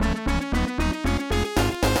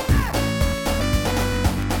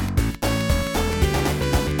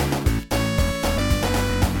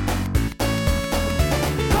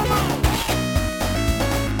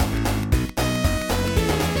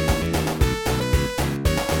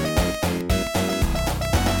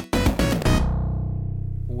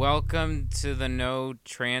Welcome to the no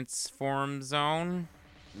transform zone.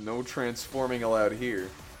 No transforming allowed here.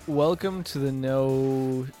 Welcome to the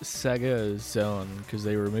no Sega zone, because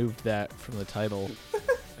they removed that from the title.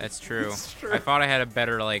 That's true. It's true. I thought I had a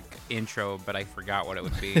better intro, but I forgot what it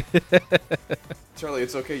would be. Charlie,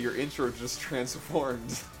 it's okay. Your intro just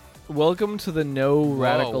transformed. Welcome to the no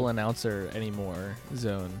radical announcer anymore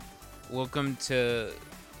zone. Welcome to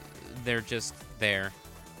they're just there.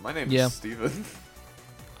 My name is Steven.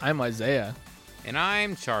 I'm Isaiah. And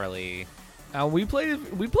I'm Charlie. We played a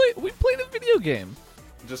video game.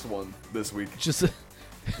 Just one this week. Just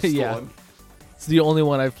the one. It's the only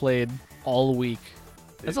one I've played all week.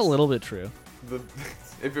 That's a It's- little bit true.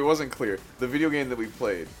 If it wasn't clear, the video game that we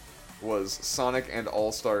played was Sonic and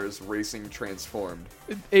All-Stars Racing Transformed.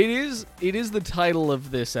 It is the title of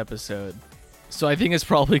this episode, so I think it's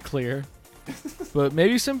probably clear. But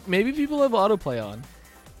maybe people have autoplay on.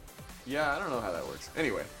 Yeah, I don't know how that works.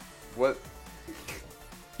 Anyway, what?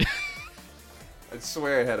 I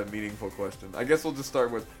swear I had a meaningful question. I guess we'll just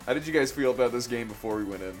start with, how did you guys feel about this game before we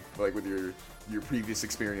went in? Like, with your previous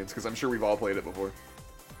experience? Because I'm sure we've all played it before.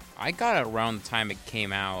 I got it around the time it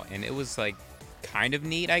came out, and it was kind of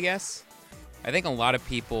neat, I guess. I think a lot of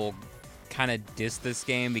people kind of dissed this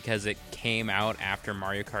game because it came out after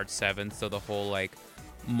Mario Kart 7, so the whole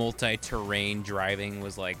multi-terrain driving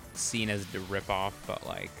was seen as the ripoff, but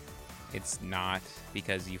it's not,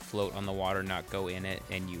 because you float on the water, not go in it,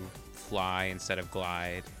 and you fly instead of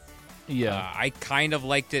glide. Yeah. I kind of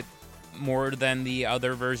liked it more than the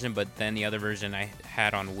other version, but then the other version I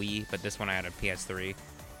had on Wii, but this one I had on PS3,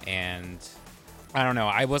 and I don't know.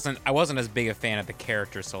 I wasn't as big a fan of the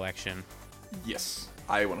character selection. Yes,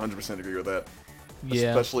 I 100% agree with that. Yeah.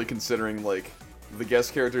 Especially considering, the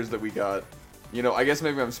guest characters that we got. You know, I guess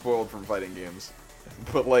maybe I'm spoiled from fighting games.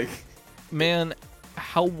 But, Man,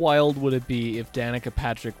 how wild would it be if Danica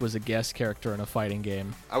Patrick was a guest character in a fighting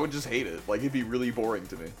game? I would just hate it. It'd be really boring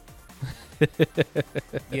to me.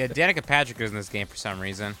 Yeah, Danica Patrick is in this game for some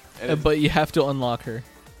reason. And But you have to unlock her.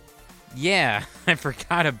 Yeah, I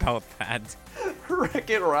forgot about that.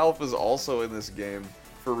 Wreck-It Ralph is also in this game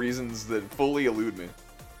for reasons that fully elude me.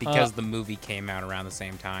 Because the movie came out around the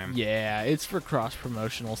same time. Yeah, it's for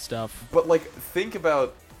cross-promotional stuff. But, think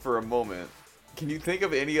about, for a moment, can you think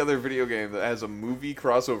of any other video game that has a movie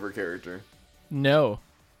crossover character? No,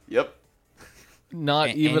 Yep. not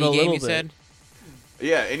A- even any a game little you bit. said?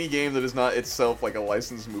 Yeah, any game that is not itself a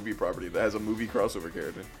licensed movie property that has a movie crossover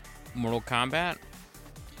character. Mortal Kombat?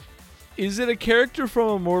 Is it a character from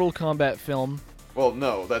a Mortal Kombat film? Well,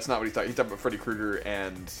 no, that's not what he's talking. He's talking about Freddy Krueger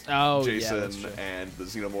and Oh, yeah, Jason that's true. and the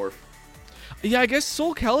Xenomorph. Yeah, I guess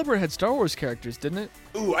Soul Calibur had Star Wars characters, didn't it?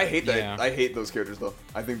 Ooh, I hate that. Yeah. I hate those characters though.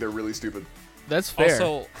 I think they're really stupid. That's fair.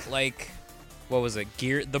 Also, what was it?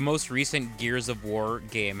 The most recent Gears of War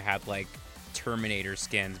game had Terminator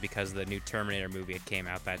skins because the new Terminator movie had came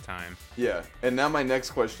out that time. Yeah. And now my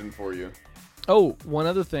next question for you. Oh, one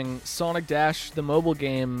other thing. Sonic Dash, the mobile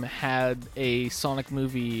game, had a Sonic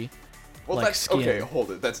movie Well, that's skin. okay.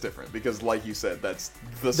 Hold it. That's different because, like you said, that's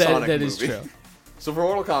the Sonic that movie. is true. So for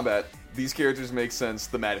Mortal Kombat, these characters make sense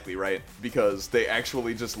thematically, right? Because they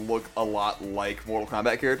actually just look a lot like Mortal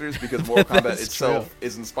Kombat characters. Because Mortal Kombat That's itself true.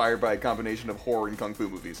 is inspired by a combination of horror and kung fu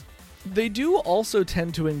movies. They do also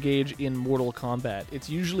tend to engage in Mortal Kombat. It's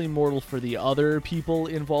usually mortal for the other people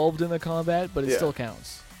involved in the combat, but it Yeah. still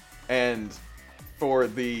counts. And for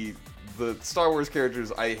the Star Wars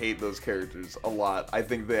characters, I hate those characters a lot. I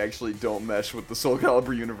think they actually don't mesh with the Soul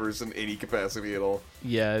Calibur universe in any capacity at all.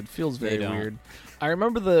 Yeah, it feels very don't. weird. I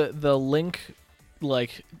remember the Link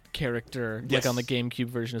character Yes. on the GameCube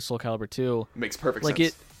version of Soul Calibur 2. Makes perfect Like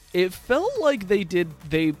sense. it felt like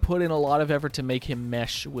they put in a lot of effort to make him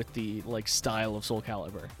mesh with the style of Soul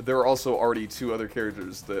Calibur. There are also already two other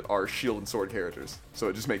characters that are shield and sword characters, so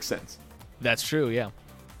it just makes sense. That's true, yeah.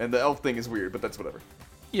 And the elf thing is weird, but that's whatever.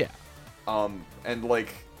 Yeah. And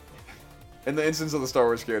in the instance of the Star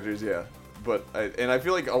Wars characters, yeah. But I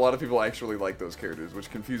feel like a lot of people actually like those characters, which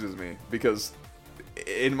confuses me because,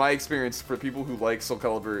 in my experience, for people who like Soul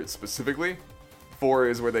Calibur specifically, 4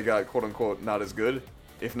 is where they got quote unquote not as good,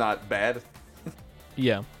 if not bad.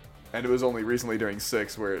 Yeah. And it was only recently during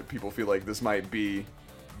 6 where people feel like this might be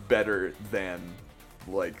better than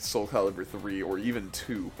Soul Calibur 3 or even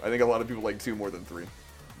 2. I think a lot of people like 2 more than 3,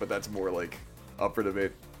 but that's more up for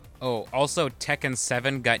debate. Oh, also Tekken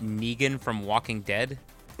 7 got Negan from Walking Dead.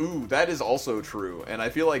 Ooh, that is also true, and I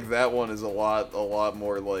feel like that one is a lot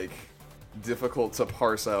more difficult to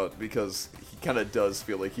parse out because he kind of does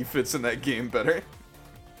feel like he fits in that game better.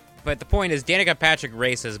 But the point is, Danica Patrick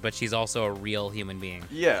races, but she's also a real human being.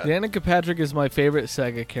 Yeah. Danica Patrick is my favorite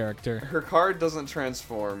Sega character. Her car doesn't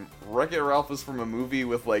transform. Wreck-It Ralph is from a movie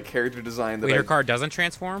with like character design that Wait, her car doesn't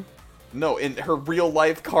transform? No, in her real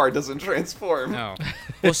life car doesn't transform. No.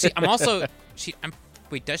 Well,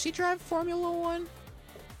 wait, does she drive Formula One?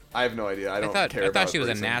 I have no idea. I don't care I about thought she was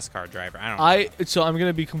racing. a NASCAR driver. I don't know. So I'm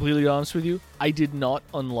gonna be completely honest with you. I did not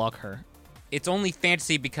unlock her. It's only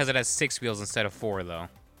fantasy because it has 6 wheels instead of 4, though.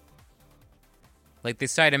 Like, they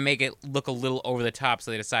decided to make it look a little over the top,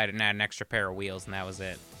 so they decided to add an extra pair of wheels, and that was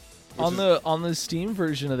it. On the Steam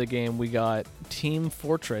version of the game, we got Team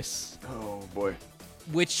Fortress. Oh boy.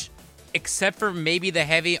 Which, except for maybe the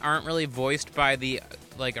heavy, aren't really voiced by the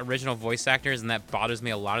original voice actors, and that bothers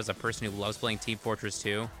me a lot as a person who loves playing Team Fortress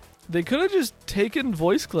 2. They could have just taken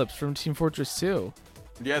voice clips from Team Fortress 2.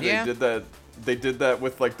 Yeah, they did that. They did that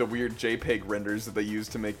with like the weird JPEG renders that they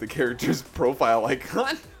used to make the character's profile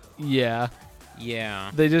icon. Yeah.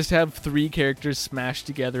 Yeah. They just have 3 characters smashed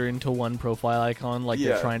together into one profile icon, like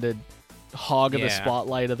they're trying to hog the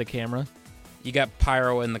spotlight of the camera. You got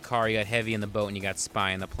Pyro in the car, you got Heavy in the boat, and you got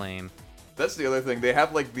Spy in the plane. That's the other thing. They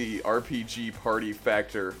have like the RPG party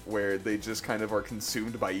factor where they just kind of are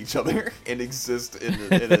consumed by each other and exist in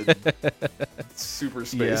a super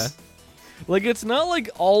space. Yeah. Like, it's not like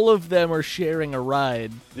all of them are sharing a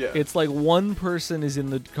ride. Yeah. It's like one person is in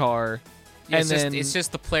the car, Yeah, and then... it's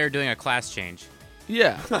just the player doing a class change.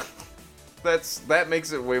 Yeah. That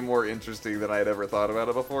makes it way more interesting than I had ever thought about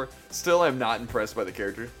it before. Still, I'm not impressed by the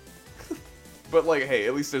character. But, like, hey,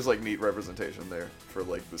 at least there's, like, neat representation there for,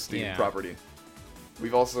 like, the Steam property.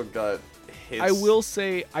 We've also got hits. I will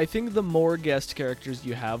say, I think the more guest characters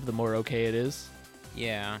you have, the more okay it is.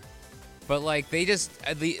 Yeah. But, like, they just...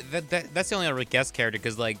 that's the only other guest character,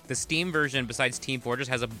 because, like, the Steam version, besides Team Fortress,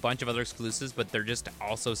 has a bunch of other exclusives, but they're just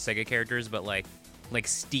also Sega characters, but, like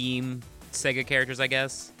Steam Sega characters, I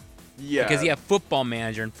guess. Yeah. Because you have Football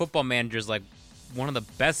Manager, and Football Manager is, like, one of the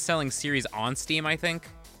best-selling series on Steam, I think,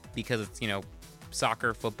 because it's,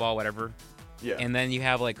 soccer, football, whatever. Yeah. And then you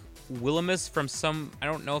have, like, Willimus from I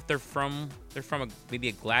don't know if they're from maybe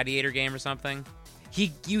a Gladiator game or something.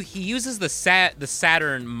 He uses the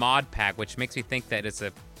Saturn mod pack, which makes me think that it's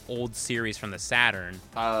a old series from the Saturn.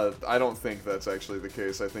 I don't think that's actually the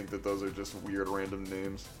case. I think that those are just weird random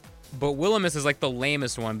names. But Willimus is, like, the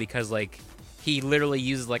lamest one because, like, he literally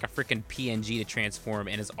uses, like, a freaking PNG to transform,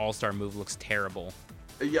 and his all-star move looks terrible.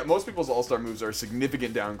 Yeah, most people's all-star moves are a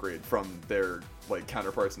significant downgrade from their like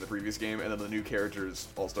counterparts in the previous game, and then the new characters'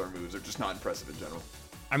 all-star moves are just not impressive in general.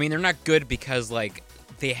 I mean, they're not good because like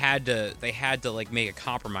they had to like make a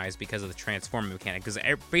compromise because of the transforming mechanic. Because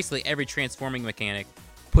basically every transforming mechanic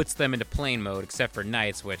puts them into plane mode except for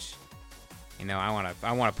Knights, which I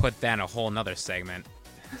want to put that in a whole nother segment.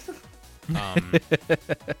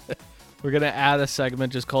 We're gonna add a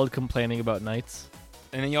segment just called "Complaining About Knights."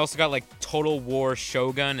 And then you also got like Total War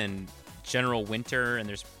Shogun and General Winter, and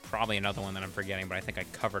there's probably another one that I'm forgetting, but I think I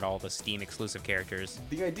covered all the Steam exclusive characters.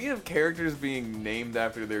 The idea of characters being named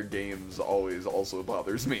after their games always also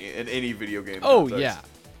bothers me in any video game. Oh context. yeah.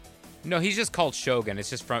 No, he's just called Shogun. He's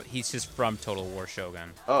just from Total War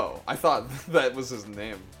Shogun. Oh, I thought that was his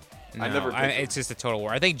name. No, I never. it's just a Total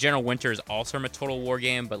War. I think General Winter is also from a Total War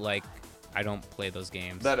game, but like I don't play those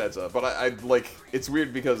games. That adds up, but I like it's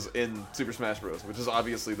weird because in Super Smash Bros., which is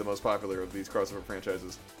obviously the most popular of these crossover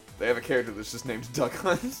franchises, they have a character that's just named Duck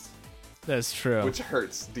Hunt. That's true. Which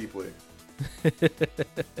hurts deeply. His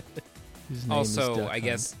name Also, is Duck I Hunt.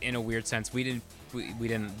 guess in a weird sense, we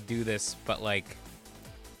didn't do this, but like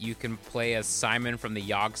you can play as Simon from the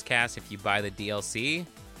Yogs cast if you buy the DLC.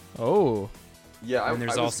 Oh. Yeah, And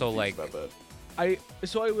there's I was also, confused like- about that. I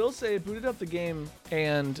will say I booted up the game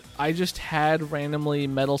and I just had randomly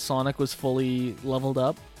Metal Sonic was fully leveled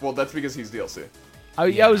up. Well, that's because he's DLC. I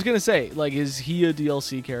Yeah. was gonna say, like, is he a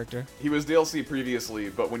DLC character? He was DLC previously,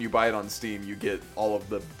 but when you buy it on Steam, you get all of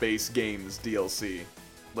the base games DLC.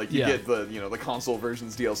 Like you Yeah. get the the console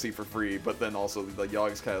versions DLC for free, but then also the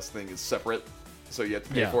Yogscast thing is separate, so you have to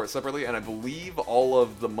pay Yeah. for it separately. And I believe all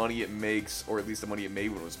of the money it makes, or at least the money it made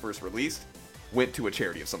when it was first released, went to a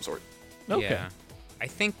charity of some sort. Okay. Yeah. I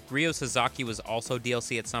think Ryo Sasaki was also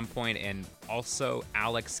DLC at some point, and also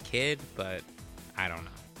Alex Kidd, but I don't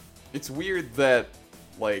know. It's weird that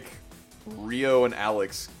like Rio and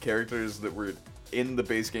Alex, characters that were in the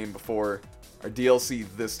base game before, are DLC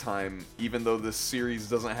this time, even though this series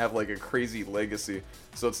doesn't have like a crazy legacy.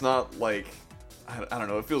 So it's not like I don't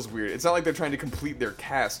know, it feels weird. It's not like they're trying to complete their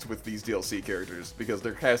cast with these DLC characters, because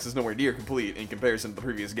their cast is nowhere near complete in comparison to the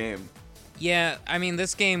previous game. Yeah, I mean,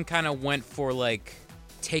 this game kind of went for like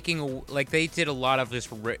they did a lot of just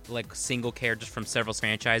like single characters from several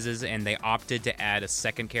franchises, and they opted to add a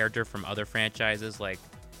second character from other franchises like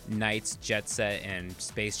Knights, Jet Set, and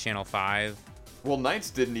Space Channel 5. Well, Knights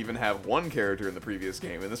didn't even have one character in the previous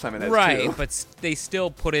game, and this time it has right, two. But they still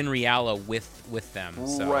put in Riala with them.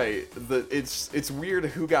 So. Right. It's weird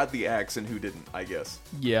who got the axe and who didn't, I guess.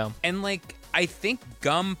 Yeah. And like I think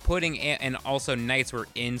Gum putting and also Knights were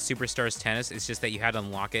in Superstars Tennis. It's just that you had to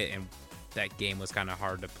unlock it, and that game was kind of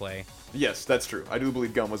hard to play. Yes, that's true. I do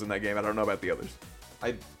believe Gum was in that game. I don't know about the others.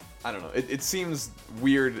 I don't know. It seems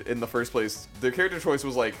weird in the first place. Their character choice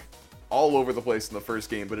was like all over the place in the first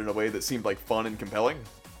game, but in a way that seemed like fun and compelling.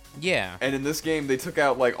 Yeah. And in this game, they took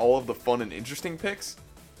out like all of the fun and interesting picks,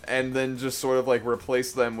 and then just sort of like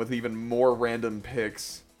replaced them with even more random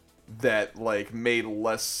picks that like made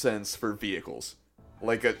less sense for vehicles.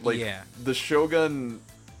 Yeah. The Shogun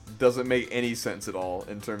doesn't make any sense at all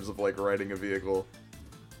in terms of like riding a vehicle.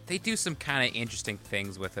 They do some kind of interesting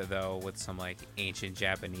things with it though, with some like ancient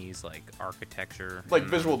Japanese like architecture, Like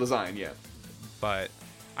visual design, yeah. But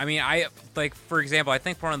I mean, for example, I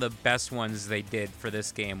think one of the best ones they did for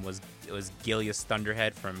this game was Gilius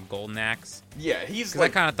Thunderhead from Golden Axe. Yeah, he's Because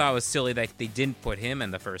like I kind of thought it was silly that they didn't put him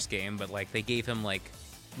in the first game, but like they gave him like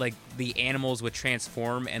the animals would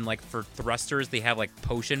transform, and like for thrusters they have like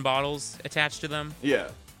potion bottles attached to them. yeah.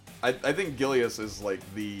 I think Gilius is like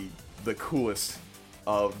the coolest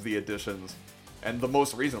of the additions, and the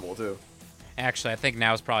most reasonable too. Actually, I think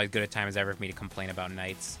now is probably as good a time as ever for me to complain about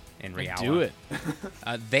Knights in Riala. Do it.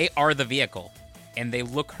 They are the vehicle, and they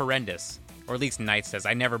look horrendous. Or at least Knights does.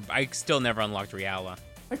 I still never unlocked Riala.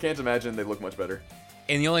 I can't imagine they look much better.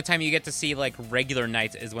 And the only time you get to see like regular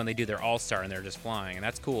Knights is when they do their All-Star and they're just flying, and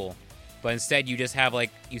that's cool. But instead, you just have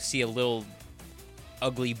like you see a little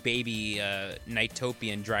ugly baby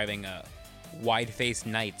Knightopian driving a wide-faced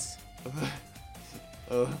Knights.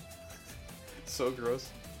 So gross.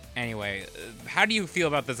 Anyway, how do you feel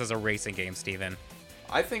about this as a racing game, Steven?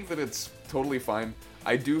 I think that it's totally fine.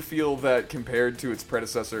 I do feel that compared to its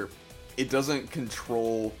predecessor, it doesn't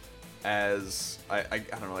control as I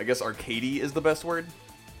don't know, I guess arcadey is the best word.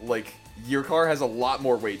 Like your car has a lot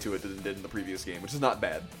more weight to it than it did in the previous game, which is not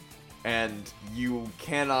bad. And you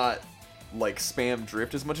cannot like spam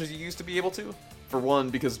drift as much as you used to be able to. For one,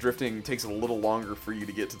 because drifting takes a little longer for you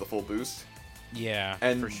to get to the full boost. Yeah,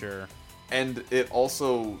 And- for sure. And it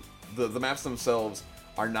also the maps themselves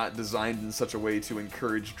are not designed in such a way to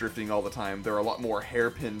encourage drifting all the time. There are a lot more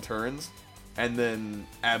hairpin turns and then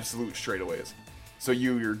absolute straightaways. So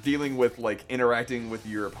you're dealing with like interacting with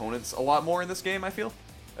your opponents a lot more in this game, I feel,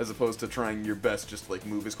 as opposed to trying your best just to like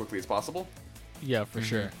move as quickly as possible. Yeah, for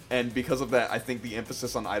sure. And because of that, I think the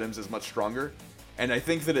emphasis on items is much stronger. And I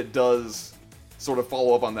think that it does sort of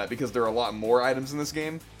follow up on that because there are a lot more items in this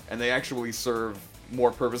game and they actually serve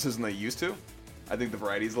more purposes than they used to. I think the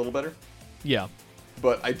variety is a little better. Yeah.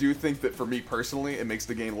 But I do think that for me personally, it makes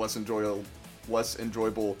the game less enjoyable,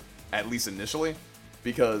 at least initially,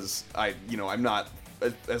 because I'm not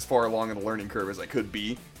as far along in the learning curve as I could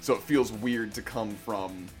be. So it feels weird to come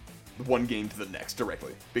from one game to the next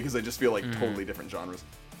directly, because I just feel like totally different genres.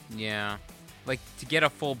 Yeah. Like, to get a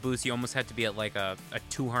full boost, you almost have to be at, like, a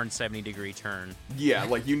 270-degree turn. Yeah,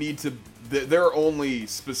 like, you need to... There are only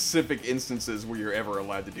specific instances where you're ever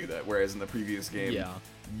allowed to do that, whereas in the previous game, Yeah.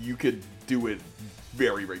 you could do it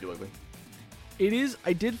very regularly. It is.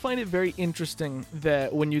 I did find it very interesting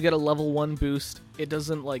that when you get a level 1 boost, it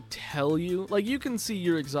doesn't, like, tell you. Like, you can see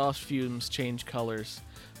your exhaust fumes change colors,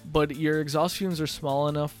 but your exhaust fumes are small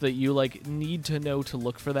enough that you, like, need to know to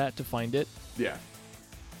look for that to find it. Yeah.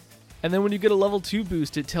 And then when you get a level 2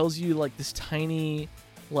 boost, it tells you, like, this tiny,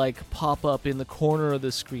 like, pop-up in the corner of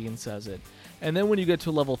the screen says it. And then when you get to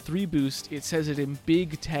a level 3 boost, it says it in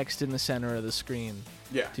big text in the center of the screen.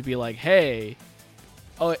 Yeah. To be like, hey,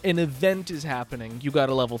 an event is happening. You got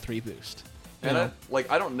a level 3 boost. And You know?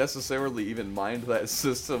 I don't necessarily even mind that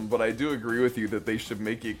system, but I do agree with you that they should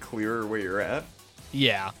make it clearer where you're at.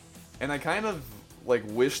 Yeah. And I kind of like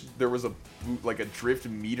wish there was a drift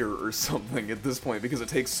meter or something at this point because it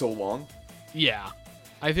takes so long. Yeah.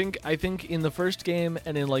 I think in the first game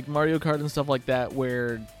and in like Mario Kart and stuff like that,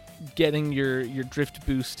 where getting your drift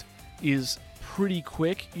boost is pretty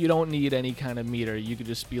quick, you don't need any kind of meter. You could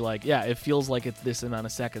just be like, yeah, it feels like it's this amount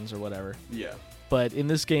of seconds or whatever. Yeah. But in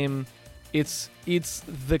this game, it's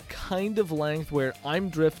the kind of length where I'm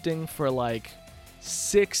drifting for like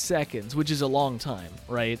 6 seconds, which is a long time,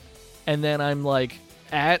 right? And then I'm like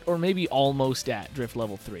at or maybe almost at drift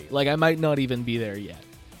level 3. Like I might not even be there yet.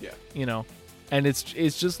 Yeah. You know? And it's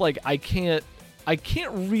just like I can't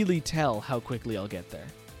really tell how quickly I'll get there.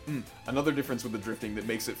 Another difference with the drifting that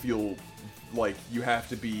makes it feel like you have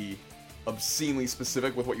to be obscenely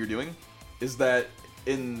specific with what you're doing is that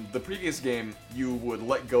in the previous game, you would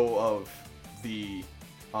let go of the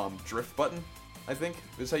drift button, I think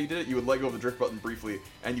is how you did it. You would let go of the drift button briefly,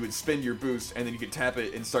 and you would spin your boost, and then you could tap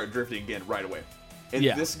it and start drifting again right away. In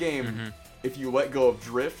this game, if you let go of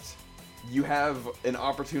drift, you have an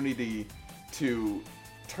opportunity to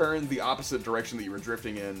turn the opposite direction that you were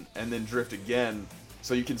drifting in, and then drift again,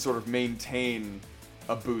 so you can sort of maintain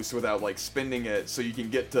a boost without like spinning it, so you can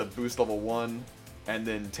get to boost level 1 and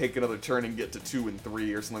then take another turn and get to 2 and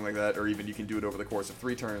 3 or something like that, or even you can do it over the course of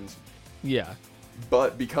 3 turns. Yeah.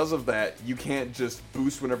 But because of that, you can't just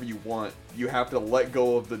boost whenever you want. You have to let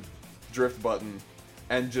go of the drift button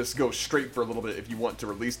and just go straight for a little bit if you want to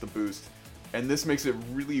release the boost. And this makes it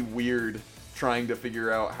really weird trying to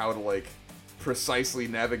figure out how to like precisely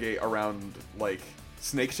navigate around like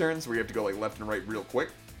snake turns where you have to go like left and right real quick.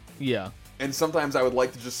 Yeah. And sometimes I would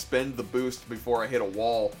like to just spend the boost before I hit a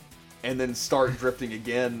wall and then start drifting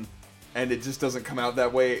again, and it just doesn't come out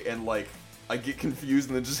that way, and like I get confused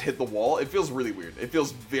and then just hit the wall. It feels really weird. It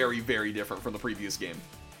feels very, very different from the previous game.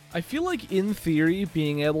 I feel like in theory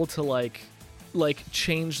being able to like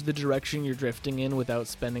change the direction you're drifting in without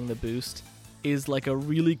spending the boost is like a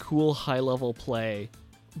really cool high level play,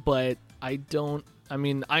 but I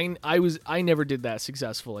never did that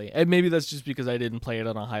successfully. And maybe that's just because I didn't play it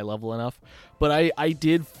on a high level enough, but I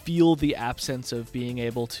did feel the absence of being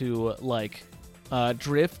able to like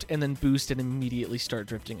drift and then boost and immediately start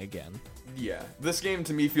drifting again. Yeah, this game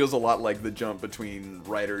to me feels a lot like the jump between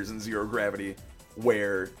Riders and Zero Gravity,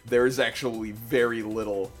 where there is actually very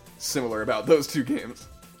little similar about those two games.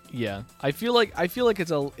 Yeah, I feel like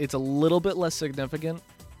it's a little bit less significant,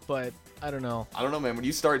 but I don't know. I don't know, man. When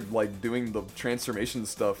you start like doing the transformation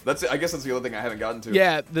stuff, I guess that's the other thing I haven't gotten to.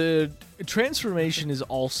 Yeah, the transformation is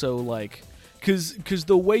also like, because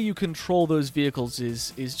the way you control those vehicles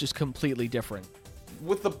is just completely different.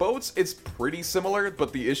 With the boats, it's pretty similar,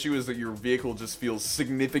 but the issue is that your vehicle just feels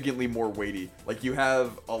significantly more weighty. Like, you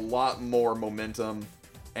have a lot more momentum,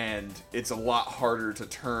 and it's a lot harder to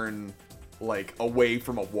turn, like, away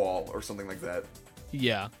from a wall or something like that.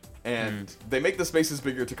 Yeah. And they make the spaces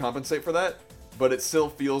bigger to compensate for that, but it still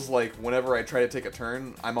feels like whenever I try to take a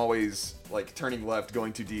turn, I'm always, like, turning left,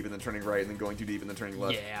 going too deep, and then turning right, and then going too deep, and then turning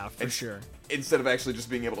left. Yeah, for sure. Instead of actually just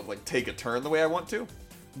being able to, like, take a turn the way I want to.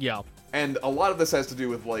 Yeah. And a lot of this has to do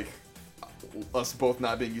with, like, us both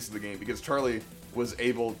not being used to the game, because Charlie was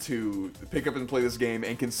able to pick up and play this game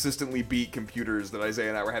and consistently beat computers that Isaiah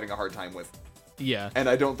and I were having a hard time with. Yeah. And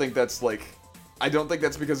I don't think that's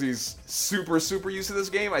because he's super, super used to this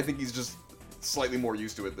game. I think he's just slightly more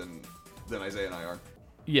used to it than Isaiah and I are.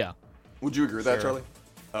 Yeah. Would you agree with that, Charlie?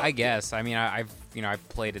 I guess. I mean, I've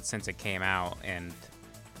played it since it came out and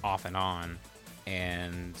off and on,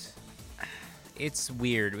 and it's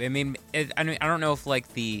weird. I mean, I don't know if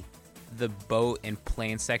like the boat and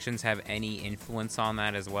plane sections have any influence on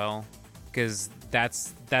that as well, because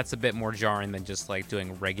that's a bit more jarring than just like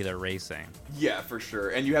doing regular racing. Yeah, for sure.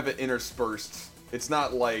 And you have it interspersed. It's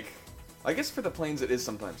not like, I guess for the planes it is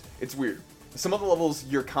sometimes. It's weird. Some of the levels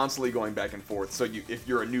you're constantly going back and forth, so if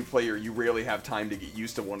you're a new player, you rarely have time to get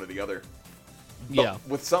used to one or the other. But yeah.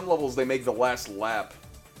 With some levels, they make the last lap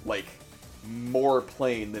like more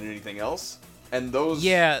plane than anything else. And those...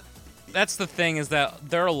 Yeah, that's the thing, is that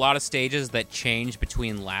there are a lot of stages that change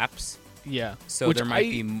between laps. Yeah. So there might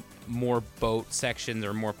be more boat sections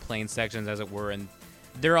or more plane sections, as it were. And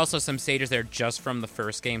there are also some stages that are just from the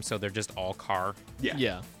first game, so they're just all car. Yeah.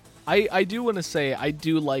 Yeah. I do want to say, I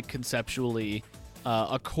do like conceptually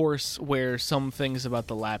a course where some things about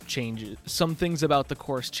the lap change. Some things about the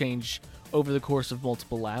course change over the course of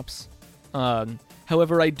multiple laps.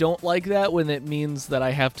 However, I don't like that when it means that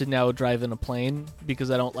I have to now drive in a plane, because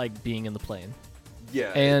I don't like being in the plane.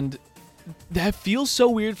 Yeah. And that feels so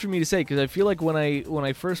weird for me to say, because I feel like when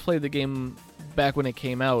I first played the game back when it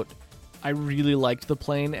came out, I really liked the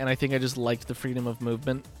plane, and I think I just liked the freedom of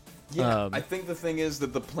movement. Yeah, I think the thing is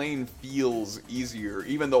that the plane feels easier,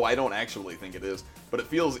 even though I don't actually think it is, but it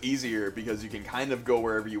feels easier because you can kind of go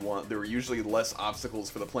wherever you want. There are usually less obstacles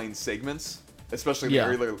for the plane segments, especially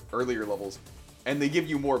in the earlier levels. And they give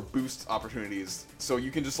you more boost opportunities, so you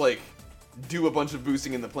can just, like, do a bunch of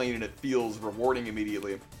boosting in the plane and it feels rewarding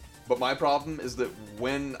immediately. But my problem is that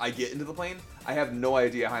when I get into the plane, I have no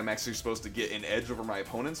idea how I'm actually supposed to get an edge over my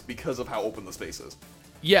opponents because of how open the space is.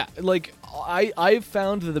 Yeah, like, I've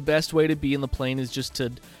found that the best way to be in the plane is just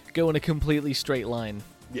to go in a completely straight line.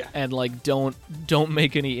 Yeah. And, like, don't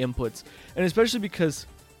make any inputs. And especially because,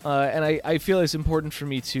 and I feel it's important for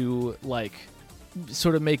me to, like,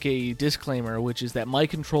 sort of make a disclaimer, which is that my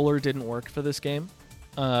controller didn't work for this game.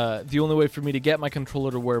 The only way for me to get my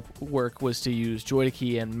controller to work was to use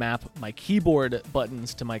JoyToKey and map my keyboard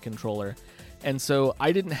buttons to my controller. And so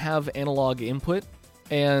I didn't have analog input,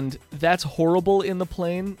 and that's horrible in the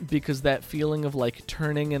plane because that feeling of like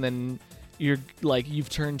turning and then you're like you've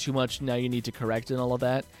turned too much, now you need to correct and all of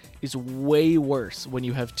that is way worse when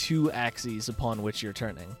you have two axes upon which you're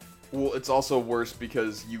turning. Well, it's also worse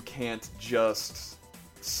because you can't just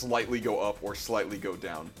slightly go up or slightly go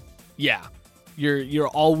down. Yeah. You're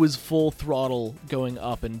always full throttle going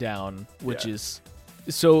up and down, which is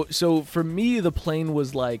so for me the plane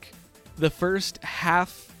was like the first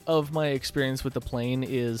half of my experience with the plane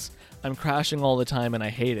is I'm crashing all the time and I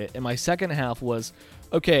hate it. And my second half was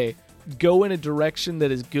okay, go in a direction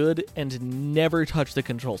that is good and never touch the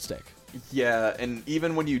control stick. Yeah, and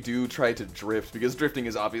even when you do try to drift, because drifting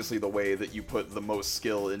is obviously the way that you put the most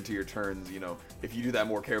skill into your turns, you know, if you do that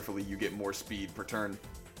more carefully, you get more speed per turn.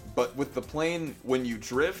 But with the plane, when you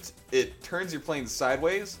drift, it turns your plane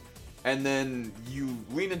sideways, and then you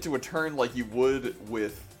lean into a turn like you would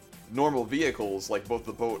with normal vehicles, like both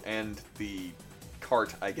the boat and the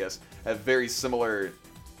cart, I guess, have very similar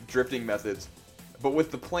drifting methods. But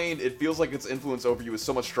with the plane, it feels like its influence over you is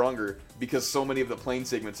so much stronger because so many of the plane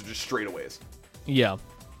segments are just straightaways. Yeah.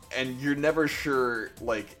 And you're never sure,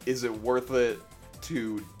 like, is it worth it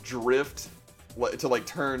to drift, to, like,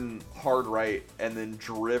 turn hard right and then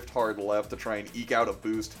drift hard left to try and eke out a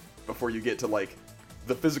boost before you get to, like,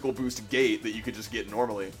 the physical boost gate that you could just get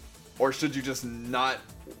normally? Or should you just not,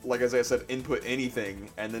 like as I said, input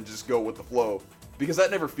anything and then just go with the flow? Because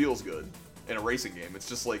that never feels good in a racing game. It's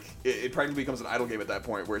just like it practically becomes an idle game at that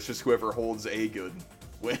point where it's just whoever holds A good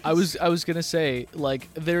wins. I was gonna say,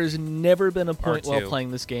 like, there's never been a point R2. while playing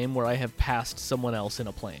this game where I have passed someone else in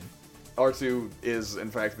a plane. R2 is in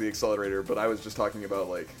fact the accelerator, but I was just talking about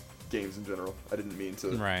like games in general. I didn't mean to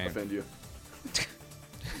offend you.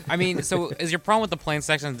 I mean, so is your problem with the plane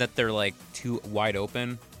sections that they're like too wide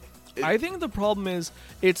open? I think the problem is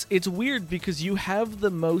it's weird because you have the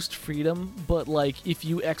most freedom, but like if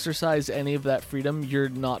you exercise any of that freedom, you're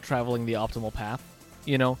not traveling the optimal path.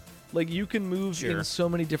 You know, like you can move in so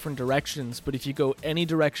many different directions, but if you go any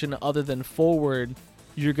direction other than forward,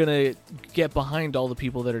 you're gonna get behind all the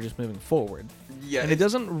people that are just moving forward. Yeah, and it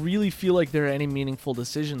doesn't really feel like there are any meaningful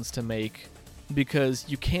decisions to make because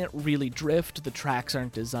you can't really drift. The tracks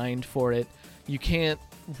aren't designed for it. You can't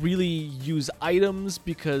really use items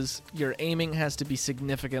because your aiming has to be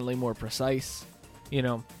significantly more precise, you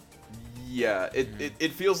know. Yeah,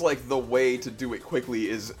 it feels like the way to do it quickly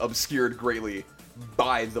is obscured greatly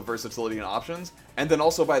by the versatility and options, and then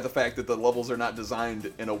also by the fact that the levels are not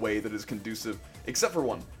designed in a way that is conducive, except for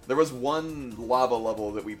one. There was one lava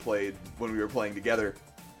level that we played when we were playing together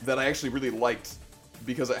that I actually really liked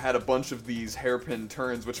because it had a bunch of these hairpin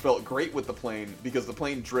turns, which felt great with the plane because the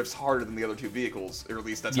plane drifts harder than the other two vehicles, or at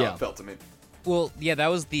least that's how it felt to me. Well, yeah, that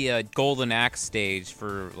was the Golden Axe stage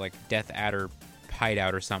for like Death Adder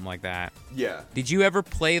Hideout or something like that. Yeah. Did you ever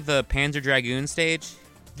play the Panzer Dragoon stage?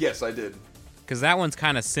 Yes, I did. Because that one's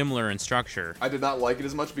kind of similar in structure. I did not like it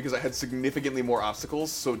as much because it had significantly more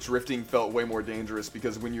obstacles, so drifting felt way more dangerous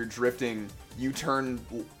because when you're drifting, you turn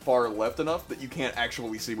far left enough that you can't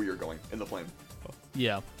actually see where you're going in the plane.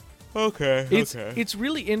 Yeah. Okay. It's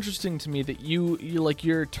really interesting to me that you like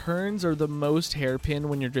your turns are the most hairpin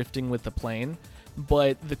when you're drifting with the plane,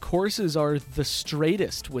 but the courses are the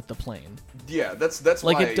straightest with the plane. Yeah, that's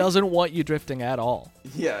like why, it doesn't want you drifting at all.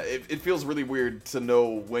 Yeah, it feels really weird to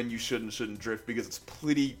know when you should and shouldn't drift because it's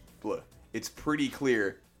pretty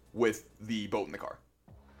clear with the boat in the car.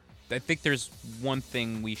 I think there's one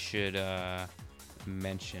thing we should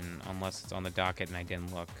mention, unless it's on the docket and I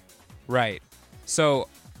didn't look. Right. So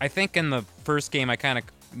I think in the first game I kind of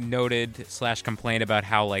noted / complained about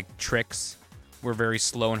how like tricks were very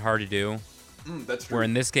slow and hard to do. That's true. Where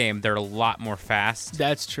in this game they're a lot more fast.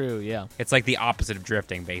 That's true, yeah. It's like the opposite of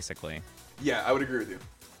drifting, basically. Yeah, I would agree with you.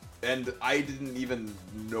 And I didn't even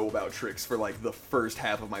know about tricks for like the first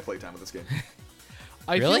half of my playtime with this game.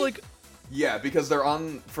 I Really? feel like Yeah, because they're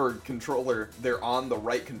on the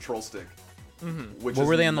right control stick. Mm-hmm. Which What is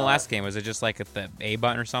were they on the not- last game? Was it just like at the A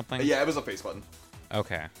button or something? Yeah, it was a face button.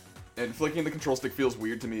 Okay. And flicking the control stick feels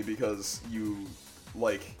weird to me because the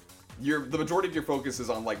majority of your focus is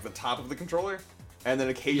on like the top of the controller, and then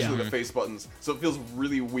occasionally the face buttons. So it feels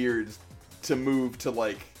really weird to move to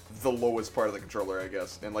like the lowest part of the controller, I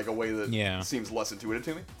guess, in like a way that seems less intuitive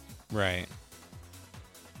to me. Right.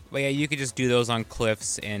 But yeah, you could just do those on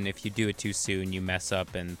cliffs, and if you do it too soon, you mess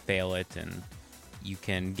up and fail it, and you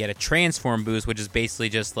can get a transform boost, which is basically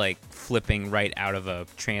just like flipping right out of a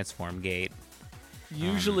transform gate.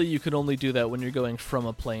 Usually you can only do that when you're going from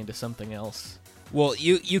a plane to something else. Well,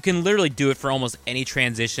 you can literally do it for almost any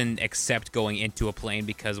transition except going into a plane,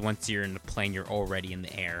 because once you're in the plane, you're already in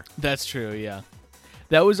the air. That's true, yeah.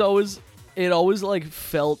 That was always... It always, like,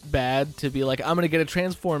 felt bad to be like, I'm going to get a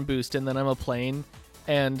transform boost, and then I'm a plane,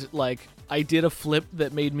 and, like, I did a flip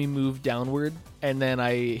that made me move downward, and then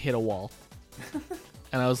I hit a wall.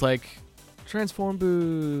 And I was like, transform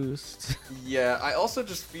boost. Yeah, I also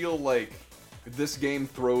just feel like this game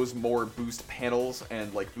throws more boost panels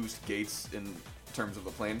and, like, boost gates in terms of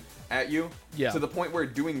the plane at you, Yeah. to the point where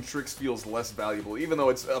doing tricks feels less valuable, even though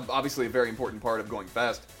it's obviously a very important part of going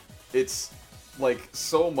fast. It's like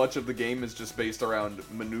so much of the game is just based around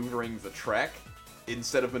maneuvering the track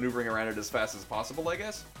instead of maneuvering around it as fast as possible, I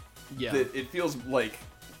guess. Yeah. That it feels like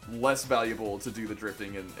less valuable to do the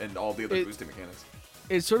drifting and all the other boosting mechanics.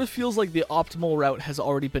 It sort of feels like the optimal route has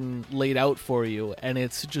already been laid out for you, and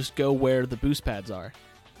it's just go where the boost pads are.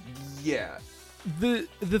 Yeah. The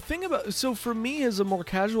thing about... So for me as a more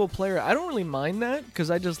casual player, I don't really mind that, because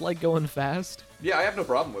I just like going fast. Yeah, I have no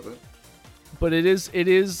problem with it. But it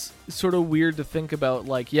is sort of weird to think about,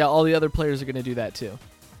 like, yeah, all the other players are going to do that too.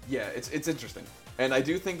 Yeah, it's interesting. And I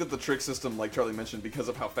do think that the trick system, like Charlie mentioned, because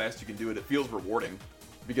of how fast you can do it, it feels rewarding.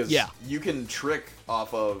 Because you can trick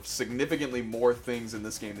off of significantly more things in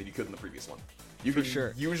this game than you could in the previous one. You For can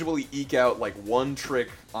sure. usually eke out like one trick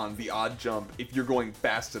on the odd jump if you're going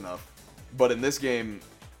fast enough. But in this game,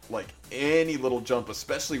 like any little jump,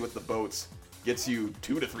 especially with the boats, gets you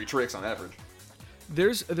 2 to 3 tricks on average.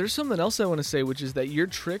 There's something else I want to say, which is that your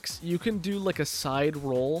tricks, you can do like a side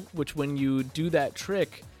roll, which when you do that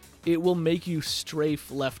trick, it will make you strafe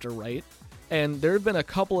left or right. And there have been a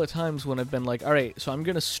couple of times when I've been like, all right, so I'm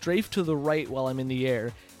going to strafe to the right while I'm in the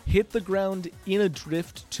air, hit the ground in a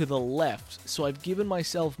drift to the left, so I've given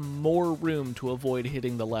myself more room to avoid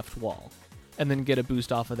hitting the left wall, and then get a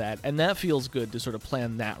boost off of that. And that feels good to sort of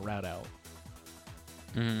plan that route out.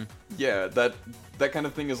 Mm-hmm. Yeah, that kind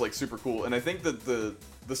of thing is like super cool. And I think that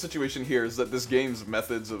the situation here is that this game's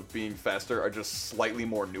methods of being faster are just slightly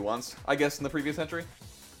more nuanced, I guess, in the previous entry.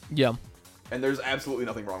 Yeah. And there's absolutely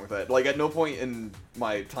nothing wrong with that. Like, at no point in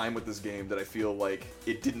my time with this game did I feel like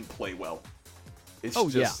it didn't play well. It's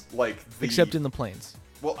just, like... Except in the planes.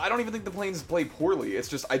 Well, I don't even think the planes play poorly. It's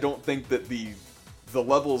just I don't think that the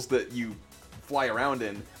levels that you fly around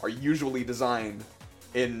in are usually designed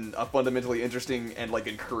in a fundamentally interesting and, like,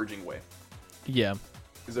 encouraging way. Yeah.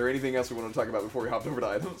 Is there anything else we want to talk about before we hop over to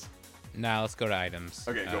items? Now let's go to items.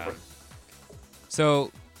 Okay, go for it.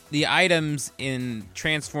 So the items in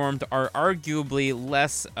Transformed are arguably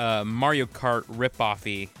less Mario Kart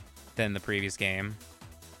rip-offy than the previous game.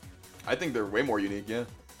 I think they're way more unique, yeah.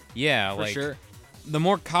 Yeah, For like sure. the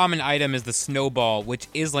more common item is the snowball, which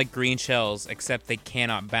is like green shells, except they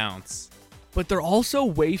cannot bounce. But they're also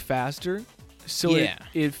way faster. So Yeah.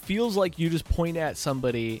 it feels like you just point at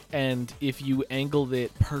somebody, and if you angled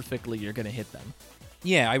it perfectly, you're going to hit them.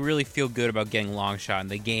 Yeah, I really feel good about getting long shot, and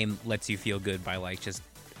the game lets you feel good by like just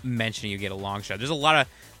mentioning you get a long shot. There's a lot of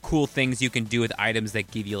cool things you can do with items that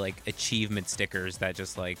give you like achievement stickers that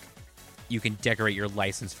just like you can decorate your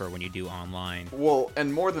license for when you do online. Well,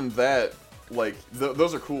 and more than that, like,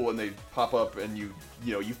 those are cool and they pop up and you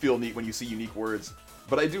feel neat when you see unique words.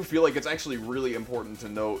 But I do feel like it's actually really important to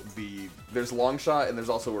note there's long shot and there's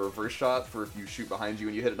also a reverse shot for if you shoot behind you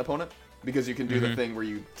and you hit an opponent. Because you can do the thing where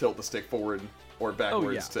you tilt the stick forward or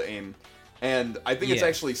backwards to aim. And I think it's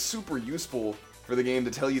actually super useful for the game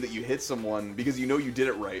to tell you that you hit someone because you know you did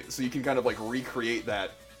it right. So you can kind of like recreate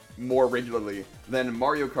that more regularly than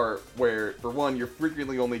Mario Kart, where for one, you're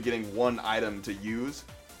frequently only getting one item to use.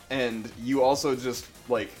 And you also just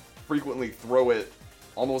like frequently throw it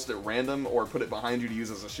almost at random or put it behind you to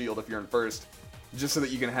use as a shield if you're in first, just so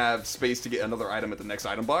that you can have space to get another item at the next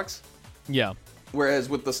item box. Yeah. Whereas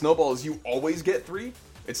with the snowballs, you always get 3.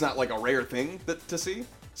 It's not like a rare thing to see.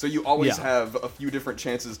 So you always have a few different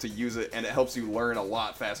chances to use it, and it helps you learn a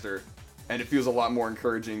lot faster. And it feels a lot more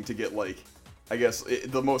encouraging to get, like, I guess,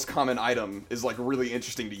 the most common item is, like, really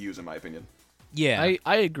interesting to use, in my opinion. Yeah.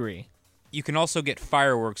 I agree. You can also get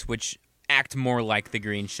fireworks, which act more like the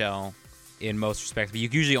green shell in most respects, but you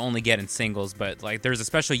usually only get in singles. But like, there's a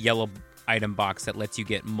special yellow item box that lets you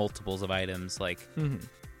get multiples of items. Like,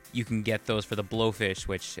 you can get those for the blowfish,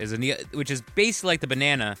 which is basically like the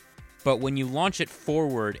banana, but when you launch it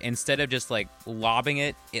forward, instead of just like lobbing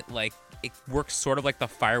it, it works sort of like the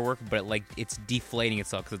firework, but it's deflating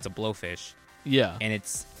itself because it's a blowfish. Yeah. And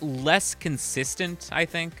it's less consistent, I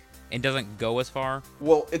think, and doesn't go as far.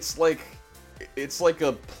 Well, it's like it's like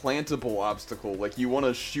a plantable obstacle. Like you want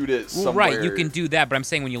to shoot it Well, somewhere. right, you can do that, but I'm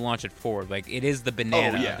saying when you launch it forward, like it is the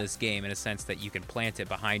banana Oh, yeah. of this game in a sense that you can plant it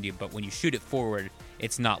behind you, but when you shoot it forward,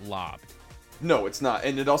 it's not lobbed. No, it's not,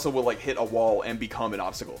 and it also will like hit a wall and become an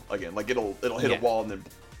obstacle again. Like it'll hit Yeah. a wall and then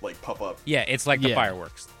like puff up. Yeah, it's like the Yeah.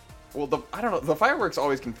 fireworks. Well, I don't know. The fireworks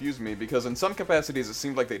always confused me because in some capacities it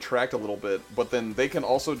seemed like they tracked a little bit, but then they can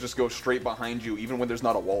also just go straight behind you even when there's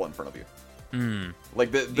not a wall in front of you.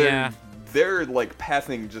 Like Yeah. their like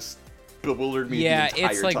pathing just bewildered me. Yeah, the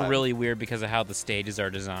entire it's like time. really weird because of how the stages are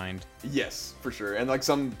designed. Yes, for sure. And like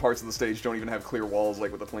some parts of the stage don't even have clear walls,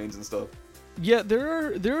 like with the planes and stuff. Yeah, there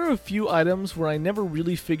are a few items where I never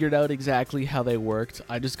really figured out exactly how they worked.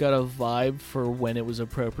 I just got a vibe for when it was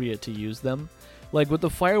appropriate to use them. Like with the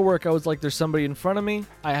firework, I was like, there's somebody in front of me,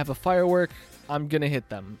 I have a firework, I'm gonna hit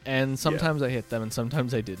them. And sometimes I hit them and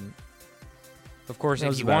sometimes I didn't. Of course, That if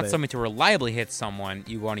was you about want it. something to reliably hit someone,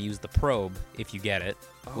 you want to use the probe if you get it,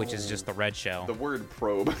 which is Oh. just the red shell. The word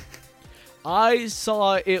probe. I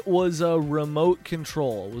saw it was a remote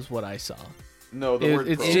control, was what I saw. No, the It- word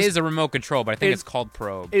it's probe. It just- is a remote control, but I think it- it's called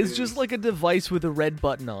probe. It's It just is. like a device with a red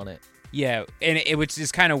button on it. Yeah, and it which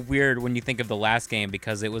is kind of weird when you think of the last game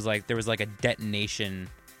because it was like there was like a detonation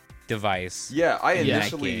device. Yeah, I Yeah.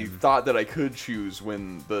 initially Game. thought that I could choose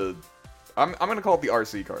when the... I'm gonna call it the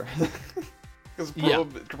RC car. Because Yeah.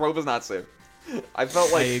 probe is not safe. I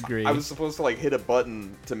felt like I agree. I was supposed to like hit a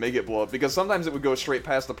button to make it blow up because sometimes it would go straight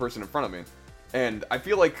past the person in front of me. And I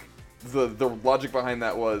feel like the logic behind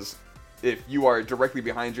that was if you are directly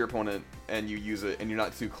behind your opponent and you use it and you're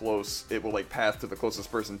not too close, it will like pass to the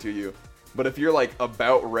closest person to you. But if you're like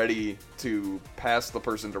about ready to pass the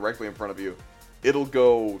person directly in front of you, it'll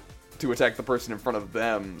go to attack the person in front of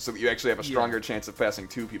them so that you actually have a stronger chance of passing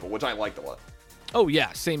two people, which I liked a lot. Oh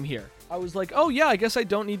yeah, same here. I was like, oh yeah, I guess I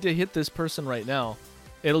don't need to hit this person right now.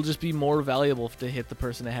 It'll just be more valuable to hit the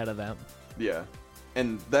person ahead of them. Yeah.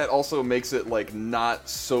 And that also makes it like not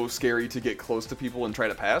so scary to get close to people and try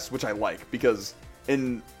to pass, which I like because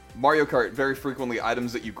in Mario Kart very frequently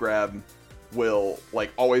items that you grab will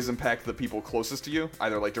like always impact the people closest to you,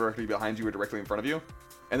 either like directly behind you or directly in front of you.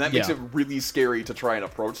 And that makes Yeah. it really scary to try and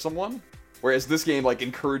approach someone. Whereas this game like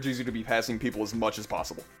encourages you to be passing people as much as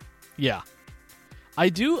possible. Yeah.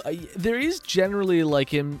 There is generally,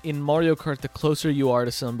 like, in Mario Kart, the closer you are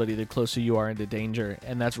to somebody, the closer you are into danger,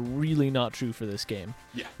 and that's really not true for this game.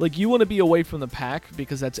 Yeah. Like, you want to be away from the pack,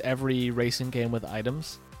 because that's every racing game with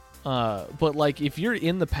items. But, like, if you're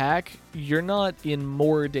in the pack, you're not in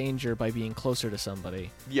more danger by being closer to somebody.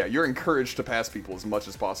 Yeah, you're encouraged to pass people as much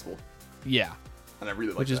as possible. Yeah. And I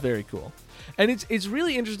really like Which is that. very cool. And it's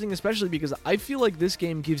really interesting, especially because I feel like this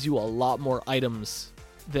game gives you a lot more items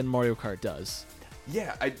than Mario Kart does.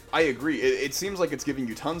 Yeah, I agree. It seems like it's giving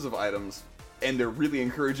you tons of items, and they're really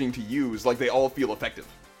encouraging to use. Like, they all feel effective.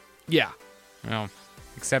 Yeah. Well,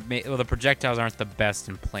 except the projectiles aren't the best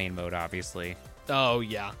in plane mode, obviously. Oh,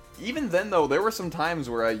 yeah. Even then, though, there were some times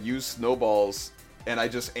where I used snowballs, and I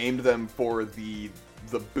just aimed them for the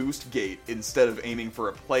boost gate instead of aiming for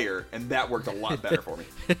a player, and that worked a lot better for me.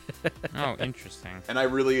 Oh, interesting. And I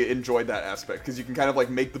really enjoyed that aspect, because you can kind of, like,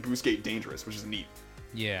 make the boost gate dangerous, which is neat.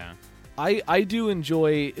 Yeah. I do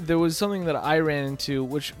enjoy. There was something that I ran into,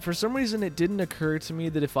 which for some reason it didn't occur to me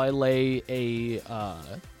that if I lay a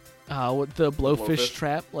what the blowfish Blowfish?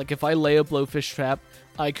 trap, like if I lay a blowfish trap,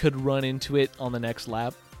 I could run into it on the next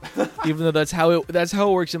lap. Even though that's how it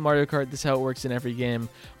works in Mario Kart, that's how it works in every game.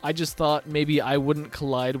 I just thought maybe I wouldn't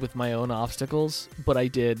collide with my own obstacles, but I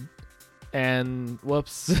did, and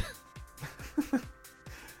whoops.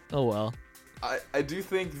 Oh well. I do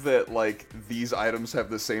think that, like, these items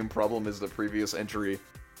have the same problem as the previous entry,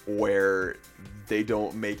 where they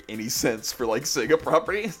don't make any sense for, like, Sega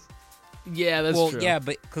properties. Yeah, that's well, true. yeah,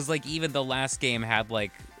 but because like even the last game had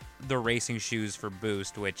like the racing shoes for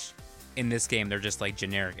boost, which in this game they're just like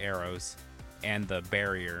generic arrows, and the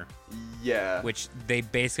barrier, Yeah. which they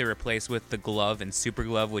basically replace with the glove and super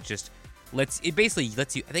glove, which just basically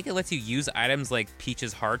lets you. I think it lets you use items like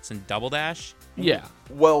Peach's hearts and Double Dash. Yeah.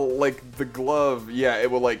 Well, like, the glove, yeah, it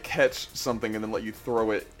will, like, catch something and then let you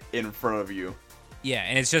throw it in front of you. Yeah,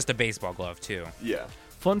 and it's just a baseball glove too. Yeah.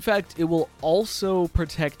 Fun fact, it will also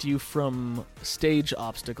protect you from stage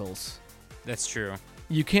obstacles. That's true.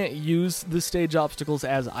 You can't use the stage obstacles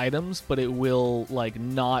as items, but it will, like,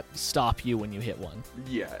 not stop you when you hit one.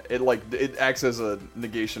 Yeah, it acts as a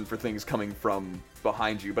negation for things coming from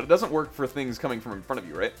behind you, but it doesn't work for things coming from in front of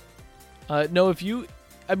you, right? No, if you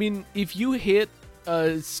hit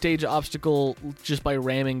a stage obstacle just by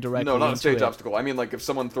ramming directly No, not a into stage it, obstacle. I mean, like, if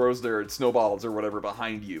someone throws their snowballs or whatever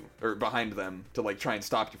behind you, or behind them to, like, try and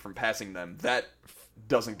stop you from passing them,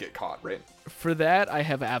 doesn't get caught, right? For that, I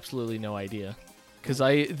have absolutely no idea. Because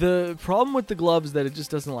the problem with the glove is that it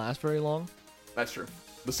just doesn't last very long. That's true.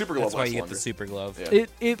 The super glove That's why lasts you get longer. the super glove. Yeah.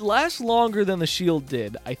 It lasts longer than the shield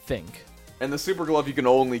did, I think. And the super glove you can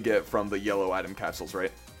only get from the yellow item capsules,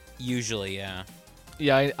 right? Usually, yeah.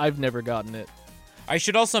 Yeah, I've never gotten it. I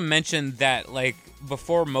should also mention that, like,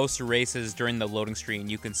 before most races during the loading screen,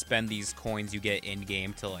 you can spend these coins you get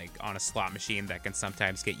in-game to, like, on a slot machine that can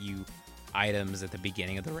sometimes get you items at the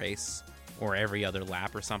beginning of the race or every other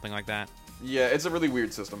lap or something like that. Yeah, it's a really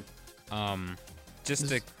weird system. Just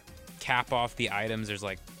to cap off the items, there's,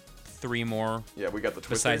 like, 3 more Yeah, we got the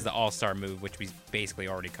twister. besides the all-star move, which we basically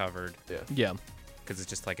already covered Yeah. because it's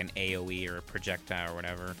just like an AoE or a projectile or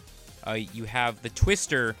whatever. You have the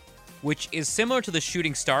twister, which is similar to the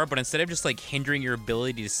shooting star, but instead of just like hindering your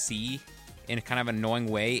ability to see in a kind of annoying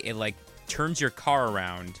way, it like turns your car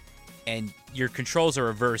around and your controls are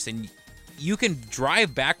reversed, and you can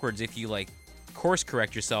drive backwards if you like course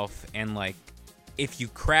correct yourself, and like if you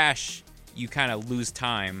crash, you kind of lose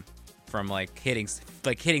time from like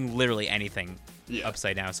hitting literally anything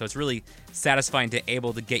upside down. So it's really satisfying to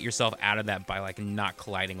able to get yourself out of that by like not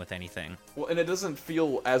colliding with anything. Well, and it doesn't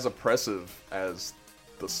feel as oppressive as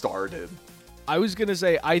the star did. I was going to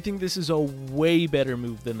say, I think this is a way better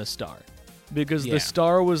move than the star. Because Yeah. the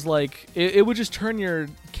star was like, it would just turn your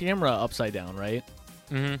camera upside down, right?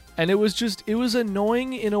 Mm-hmm. And it was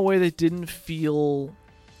annoying in a way that didn't feel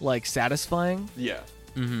like satisfying. Yeah.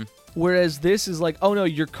 Mm-hmm. Whereas this is like, oh no,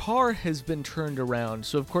 your car has been turned around,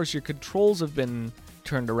 so of course your controls have been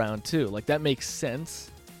turned around too. Like that makes sense,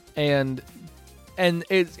 and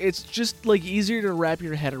it's just like easier to wrap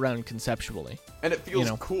your head around conceptually. And it feels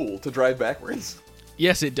cool to drive backwards.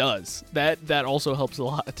 Yes, it does. That also helps a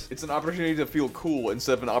lot. It's an opportunity to feel cool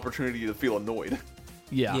instead of an opportunity to feel annoyed.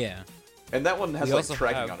 Yeah. Yeah. And that one has We like also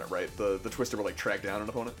tracking have- on it, right? The twister will like track down an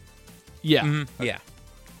opponent. Yeah. Mm-hmm. Yeah.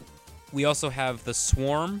 We also have the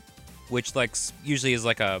swarm, which like usually is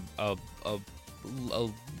like a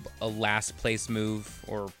last place move,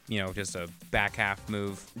 or just a back half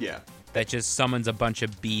move Yeah. that just summons a bunch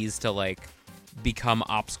of bees to like become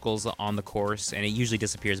obstacles on the course, and it usually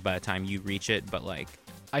disappears by the time you reach it. But like,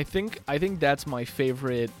 I think that's my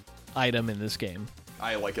favorite item in this game.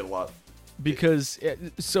 I like it a lot. Because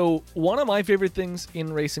so one of my favorite things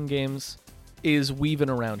in racing games is weaving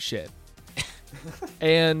around shit.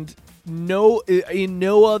 And in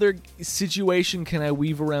no other situation can I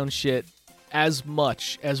weave around shit as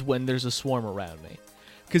much as when there's a swarm around me.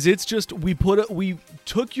 Cuz it's just we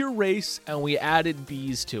took your race and we added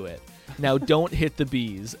bees to it. Now don't hit the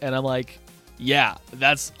bees. And I'm like, yeah,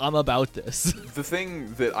 I'm about this. The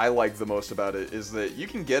thing that I like the most about it is that you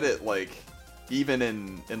can get it like even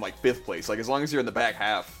in like 5th place. Like as long as you're in the back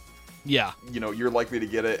half, Yeah. you're likely to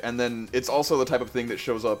get it. And then it's also the type of thing that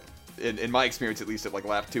shows up in my experience, at least at like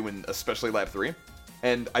lap 2 and especially lap 3.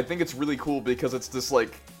 And I think it's really cool because it's this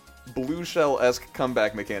like blue shell-esque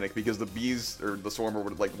comeback mechanic, because the bees or the swarm or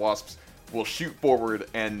like wasps will shoot forward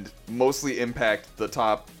and mostly impact the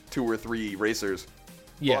top 2 or 3 racers.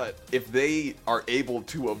 Yeah. But if they are able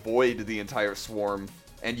to avoid the entire swarm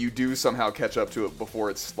and you do somehow catch up to it before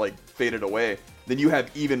it's like faded away, then you have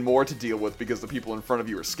even more to deal with because the people in front of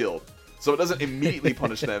you are skilled. So it doesn't immediately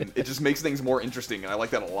punish them. It just makes things more interesting, and I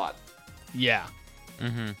like that a lot. Yeah.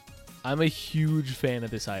 mm-hmm. I'm a huge fan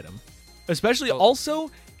of this item. Especially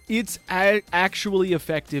also, it's actually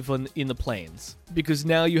effective in the planes. Because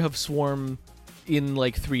now you have Swarm in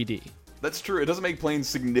like 3D. That's true. It doesn't make planes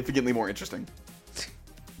significantly more interesting.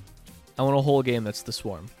 I want a whole game that's the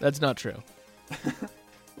Swarm. That's not true.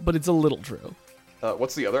 But it's a little true.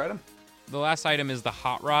 What's the other item? The last item is the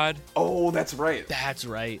hot rod, Oh, that's right. That's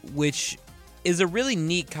right. which is a really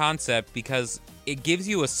neat concept because it gives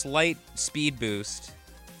you a slight speed boost,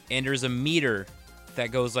 and there's a meter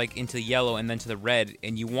that goes like into yellow and then to the red,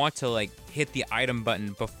 and you want to like hit the item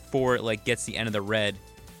button before it like gets the end of the red,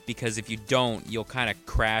 because if you don't, you'll kind of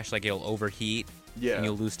crash, like it'll overheat Yeah. and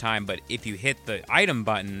you'll lose time. But if you hit the item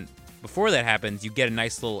button before that happens, you get a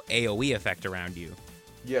nice little AoE effect around you.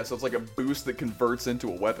 Yeah, so it's like a boost that converts into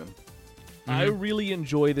a weapon. I really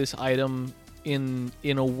enjoy this item in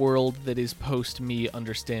a world that is post me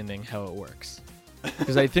understanding how it works.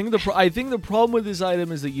 Because I think the problem with this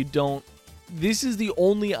item is that you don't. This is the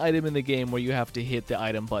only item in the game where you have to hit the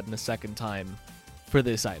item button a second time for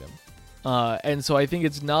this item, and so I think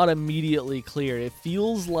it's not immediately clear. It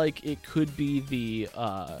feels like it could be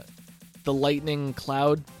the lightning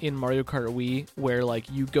cloud in Mario Kart Wii, where like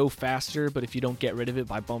you go faster, but if you don't get rid of it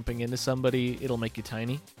by bumping into somebody, it'll make you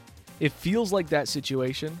tiny. It feels like that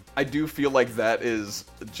situation. I do feel like that is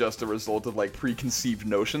just a result of like preconceived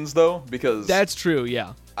notions, though, because That's true,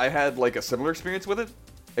 yeah. I had like a similar experience with it,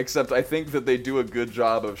 except I think that they do a good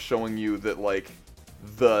job of showing you that like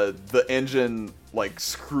the engine like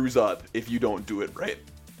screws up if you don't do it right.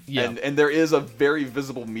 Yeah. And there is a very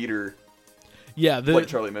visible meter, Yeah, like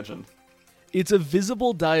Charlie mentioned. it's a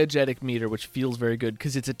visible diegetic meter, which feels very good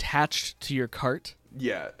because it's attached to your cart.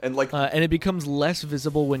 Yeah, and like And it becomes less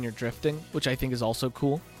visible when you're drifting, which I think is also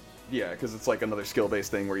cool. yeah, because it's like another skill-based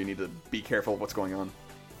thing where you need to be careful of what's going on.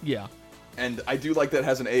 Yeah. And I do like that it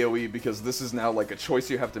has an AoE because this is now like a choice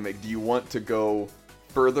you have to make. Do you want to go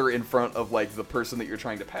further in front of like the person that you're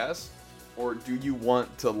trying to pass, or do you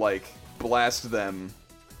want to like blast them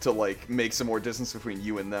to like make some more distance between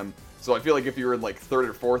you and them? So I feel like if you're in like third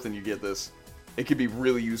or fourth and you get this, it could be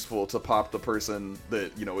really useful to pop the person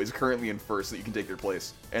that, you know, is currently in first so that you can take their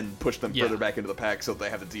place and push them Yeah. further back into the pack so that they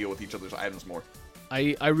have to deal with each other's items more.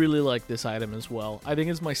 I really like this item as well. I think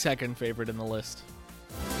it's my second favorite in the list.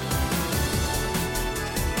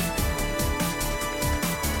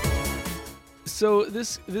 So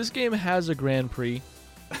this game has a Grand Prix.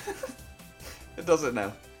 It does it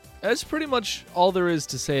now. That's pretty much all there is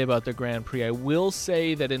to say about the Grand Prix. I will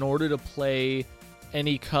say that in order to play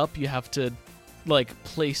any cup, you have to like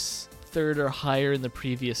place third or higher in the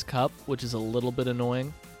previous cup, which is a little bit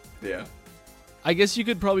annoying. Yeah. I guess you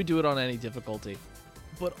could probably do it on any difficulty.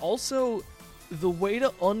 But also, the way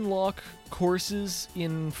to unlock courses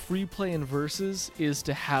in free play and versus is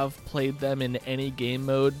to have played them in any game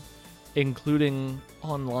mode, including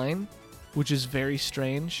online, which is very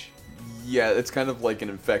strange. Yeah, it's kind of like an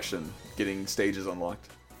infection getting stages unlocked.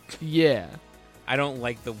 Yeah. I don't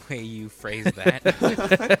like the way you phrase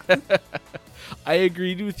that. I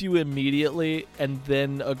agreed with you immediately and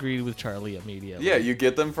then agreed with Charlie immediately. Yeah, you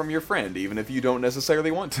get them from your friend, even if you don't necessarily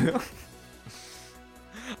want to.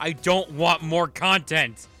 I don't want more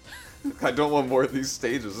content. I don't want more of these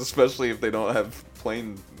stages, especially if they don't have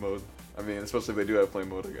plane mode. I mean, especially if they do have plane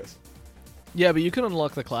mode, I guess. Yeah, but you can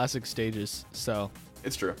unlock the classic stages, so...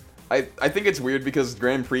 It's true. I think it's weird because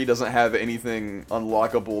Grand Prix doesn't have anything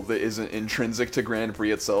unlockable that isn't intrinsic to Grand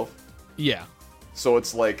Prix itself. Yeah. So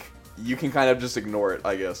it's like, you can kind of just ignore it,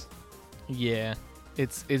 I guess. Yeah.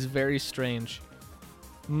 It's very strange.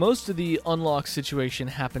 Most of the unlock situation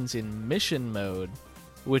happens in mission mode,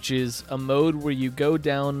 which is a mode where you go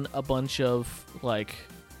down a bunch of, like...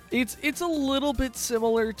 It's a little bit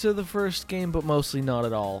similar to the first game, but mostly not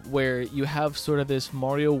at all, where you have sort of this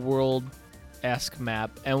Mario World-esque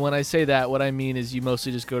map, and when I say that, what I mean is you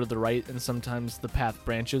mostly just go to the right, and sometimes the path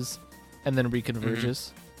branches, and then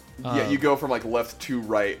reconverges. Yeah, you go from like left to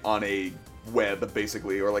right on a web,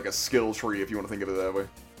 basically, or like a skill tree, if you want to think of it that way.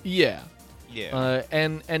 Yeah. Yeah.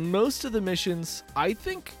 And most of the missions, I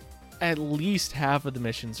think at least half of the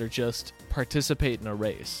missions are just participate in a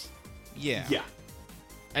race. yeah. Yeah.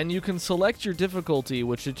 And you can select your difficulty,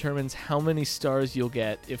 which determines how many stars you'll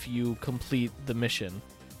get if you complete the mission.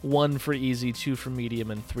 1 for easy, 2 for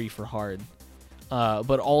medium, and 3 for hard.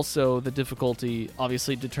 But also, the difficulty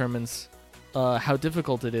obviously determines how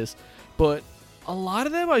difficult it is. But a lot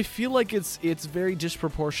of them, I feel like it's very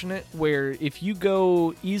disproportionate, where if you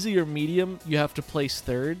go easy or medium, you have to place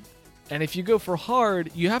third. And if you go for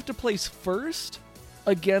hard, you have to place first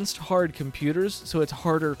against hard computers, so it's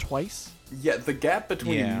harder twice. Yeah, the gap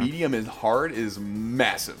between Yeah. medium and hard is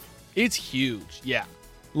massive. It's huge, yeah.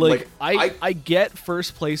 Like, Like, I get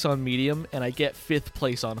first place on medium, and I get 5th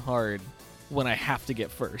place on hard when I have to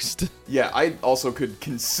get first. Yeah, I also could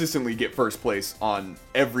consistently get first place on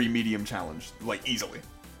every medium challenge, like, easily.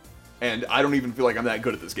 And I don't even feel like I'm that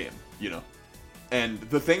good at this game, you know? And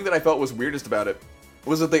the thing that I felt was weirdest about it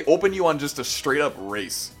was that they open you on just a straight-up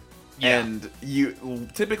race. Yeah.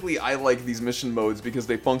 And typically I like these mission modes because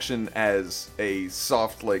they function as a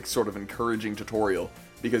soft, like, sort of encouraging tutorial.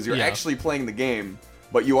 Because you're Yeah. actually playing the game,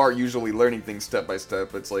 but you are usually learning things step by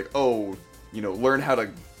step. It's like, oh, you know, learn how to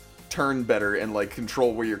turn better and, like,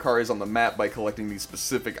 control where your car is on the map by collecting these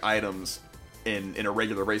specific items in a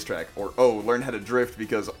regular racetrack. Or, oh, learn how to drift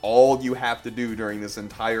because all you have to do during this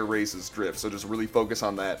entire race is drift. So just really focus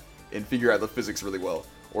on that and figure out the physics really well.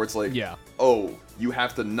 Or it's like, Yeah. oh, you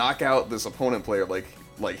have to knock out this opponent player, like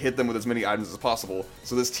hit them with as many items as possible,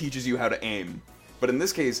 so this teaches you how to aim. But in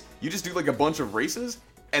this case, you just do like a bunch of races,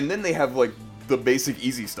 and then they have like the basic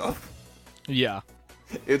easy stuff. Yeah.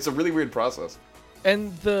 It's a really weird process.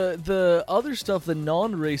 And the other stuff, the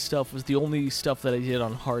non-race stuff, was the only stuff that I did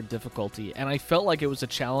on hard difficulty. And I felt like it was a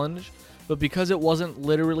challenge, but because it wasn't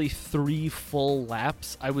literally 3 full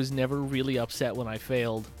laps, I was never really upset when I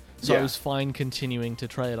failed. So I Yeah. was fine continuing to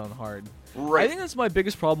try it on hard. Right. I think that's my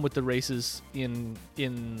biggest problem with the races in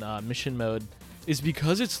mission mode is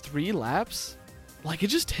because it's 3 laps. Like, it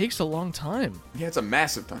just takes a long time. Yeah, it's a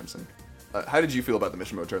massive time sink. How did you feel about the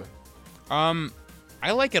mission mode, Charlie?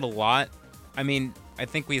 I like it a lot. I mean, I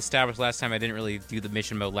think we established last time I didn't really do the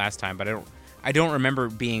mission mode last time, but I don't remember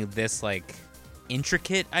being this like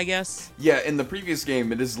intricate, I guess. Yeah, in the previous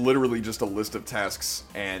game, it is literally just a list of tasks,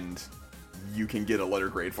 and you can get a letter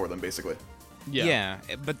grade for them, basically. Yeah,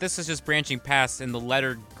 but this is just branching past, and the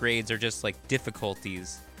letter grades are just like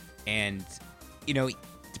difficulties, and you know,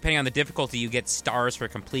 depending on the difficulty, you get stars for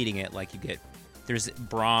completing it. Like there's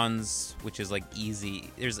bronze, which is like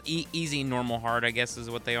easy. There's easy, normal, hard, I guess is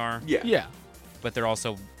what they are. Yeah. But they're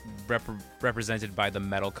also represented by the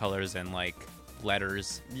metal colors and like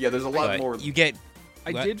letters. Yeah, there's a lot more. You get.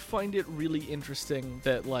 I What? did find it really interesting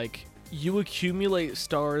that, like, you accumulate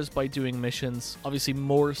stars by doing missions. Obviously,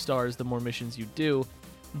 more stars the more missions you do.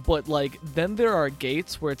 But, like, then there are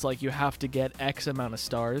gates where it's like you have to get X amount of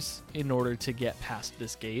stars in order to get past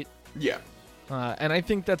this gate. Yeah. And I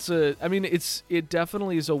think that's it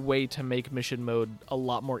definitely is a way to make mission mode a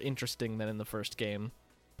lot more interesting than in the first game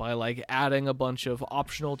by, like, adding a bunch of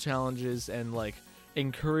optional challenges and, like,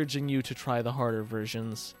 encouraging you to try the harder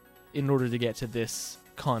versions in order to get to this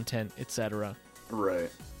content, etc. Right.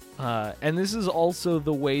 And this is also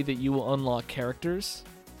the way that you will unlock characters.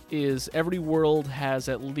 Is every world has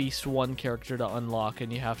at least one character to unlock,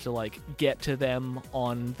 and you have to like get to them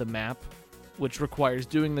on the map, which requires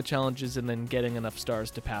doing the challenges and then getting enough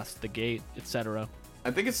stars to pass the gate, etc.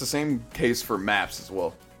 I think it's the same case for maps as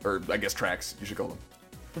well, or I guess tracks, you should call them.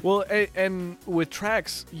 Well, and with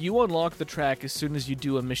tracks, you unlock the track as soon as you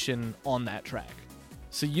do a mission on that track.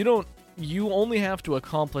 So you only have to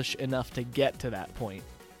accomplish enough to get to that point,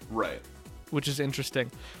 Right. which is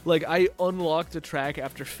interesting. Like, I unlocked a track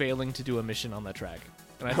after failing to do a mission on that track,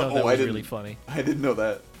 and I thought that was really funny. I didn't know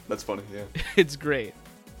that. That's funny, yeah. It's great.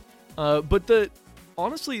 But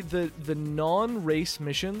honestly, the non-race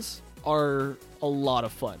missions are a lot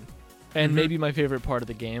of fun, and maybe my favorite part of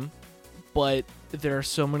the game. But there are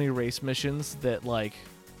so many race missions that, like,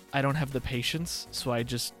 I don't have the patience, so I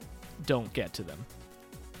just don't get to them.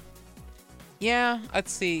 Yeah,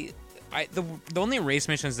 let's see. The only race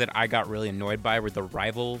missions that I got really annoyed by were the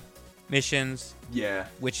rival missions, Yeah.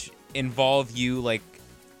 which involve you like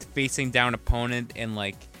facing down an opponent, and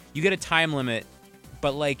like you get a time limit,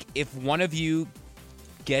 but like if one of you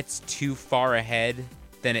gets too far ahead,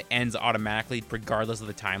 then it ends automatically regardless of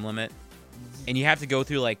the time limit, and you have to go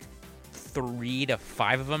through like 3 to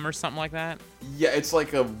 5 of them or something like that. Yeah, it's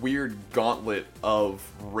like a weird gauntlet of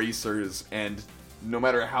racers, and no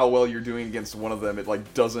matter how well you're doing against one of them, it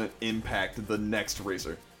like doesn't impact the next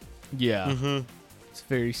racer. Yeah. It's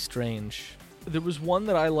very strange. There was one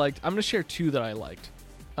that I liked. I'm going to share 2 that I liked.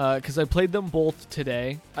 Because I played them both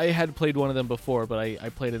today. I had played one of them before, but I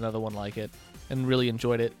played another one like it and really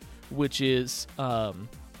enjoyed it, which is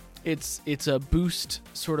it's a boost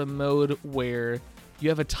sort of mode where you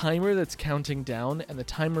have a timer that's counting down, and the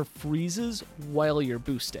timer freezes while you're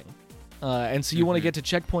boosting. And so you want to get to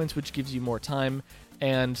checkpoints, which gives you more time,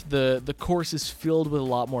 and the course is filled with a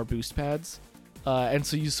lot more boost pads. And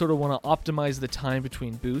so you sort of want to optimize the time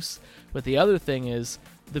between boosts. But the other thing is,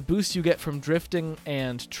 the boosts you get from drifting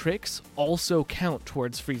and tricks also count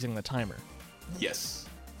towards freezing the timer. Yes.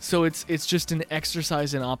 So it's just an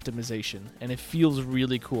exercise in optimization, and it feels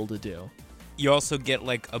really cool to do. You also get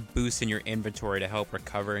like a boost in your inventory to help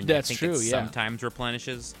recover, and That's I think true, it yeah. sometimes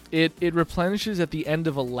replenishes. It replenishes at the end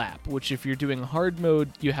of a lap, which if you're doing hard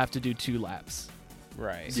mode, you have to do 2 laps.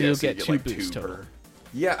 Right. So you'll so you get 2 like boosts 2 total. per.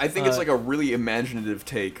 Yeah, I think it's like a really imaginative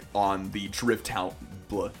take on the drift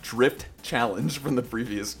challenge from the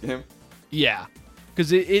previous game. Yeah,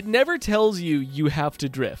 because it never tells you have to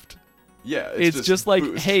drift. Yeah, It's just like,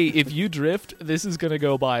 boost. hey, if you drift, this is going to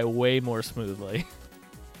go by way more smoothly.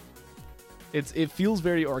 It feels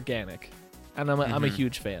very organic, and I'm a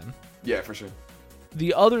huge fan. Yeah, for sure.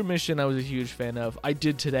 The other mission I was a huge fan of, I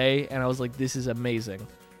did today, and I was like, this is amazing.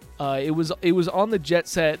 It was on the Jet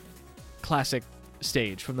Set Classic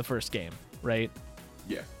stage from the first game, right?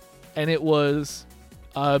 Yeah. And it was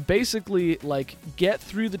basically like get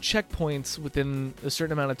through the checkpoints within a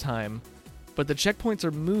certain amount of time, but the checkpoints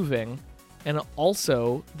are moving, and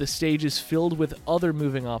also the stage is filled with other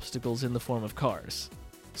moving obstacles in the form of cars.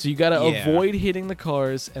 So you gotta avoid hitting the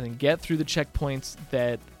cars and then get through the checkpoints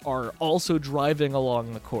that are also driving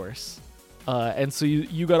along the course. And so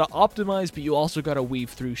you gotta optimize, but you also gotta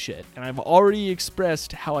weave through shit. And I've already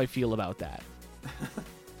expressed how I feel about that.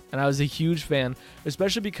 And I was a huge fan,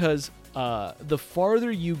 especially because the farther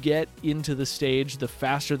you get into the stage, the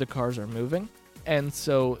faster the cars are moving. And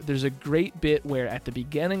so there's a great bit where at the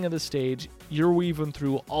beginning of the stage, you're weaving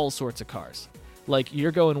through all sorts of cars. Like,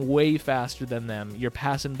 you're going way faster than them. You're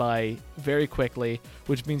passing by very quickly,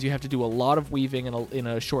 which means you have to do a lot of weaving in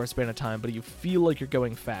a short span of time, but you feel like you're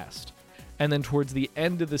going fast. And then towards the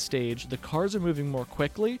end of the stage, the cars are moving more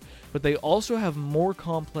quickly, but they also have more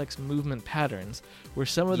complex movement patterns where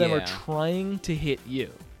some of them are trying to hit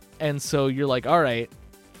you. And so you're like, all right,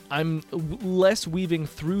 I'm less weaving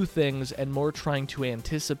through things and more trying to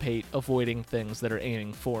anticipate avoiding things that are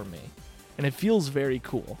aiming for me. And it feels very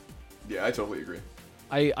cool. Yeah, I totally agree.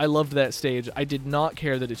 I loved that stage. I did not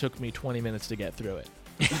care that it took me 20 minutes to get through it.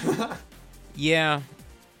 Yeah.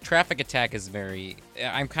 Traffic Attack is very...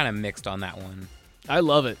 I'm kind of mixed on that one. I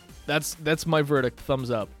love it. That's my verdict.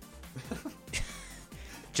 Thumbs up.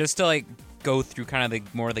 Just to, like, go through kind of the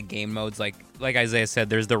more of the game modes, like Isaiah said,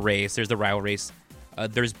 there's the race, there's the rival race.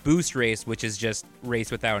 There's Boost Race, which is just race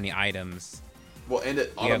without any items. Well, and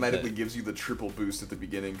it automatically gives you the triple boost at the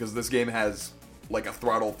beginning, because this game has like a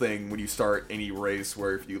throttle thing when you start any race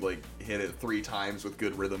where if you like hit it 3 times with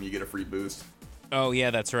good rhythm, you get a free boost. Oh,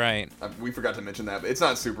 yeah, that's right. We forgot to mention that, but it's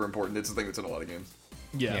not super important. It's a thing that's in a lot of games.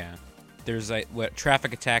 Yeah. There's what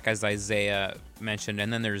Traffic Attack, as Isaiah mentioned,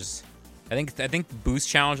 and then there's I think Boost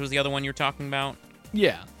Challenge was the other one you're talking about.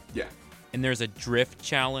 Yeah. Yeah. And there's a Drift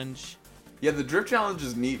Challenge. Yeah, the Drift Challenge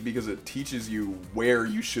is neat because it teaches you where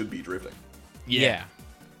you should be drifting. Yeah.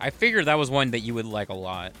 I figured that was one that you would like a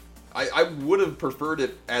lot. I would have preferred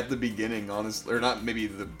it at the beginning, honestly, or not maybe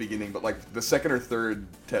the beginning, but like the second or third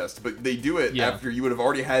test. But they do it after you would have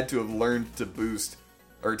already had to have learned to boost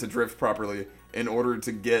or to drift properly in order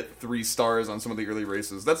to get 3 stars on some of the early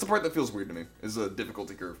races. That's the part that feels weird to me, is the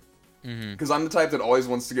difficulty curve. Because I'm the type that always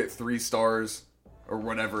wants to get 3 stars or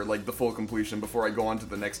whatever, like the full completion before I go on to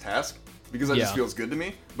the next task. Because that just feels good to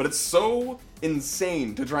me. But it's so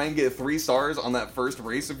insane to try and get 3 stars on that first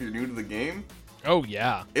race if you're new to the game. Oh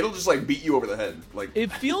yeah. It'll just like beat you over the head. Like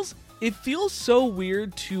it feels so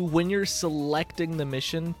weird to when you're selecting the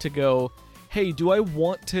mission to go, hey, do I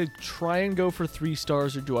want to try and go for 3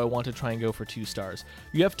 stars or do I want to try and go for 2 stars?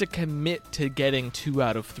 You have to commit to getting 2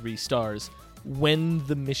 out of 3 stars when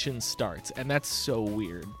the mission starts, and that's so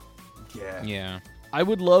weird. Yeah. I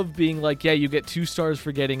would love being like, yeah, you get 2 stars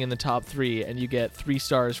for getting in the top 3 and you get 3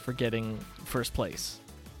 stars for getting first place.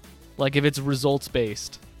 Like if it's results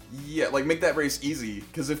based. Yeah, like make that race easy,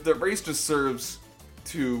 because if the race just serves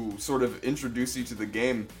to sort of introduce you to the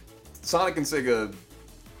game, Sonic and Sega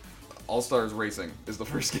All-Stars Racing is the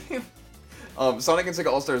first game. Sonic and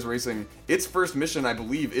Sega All-Stars Racing, its first mission, I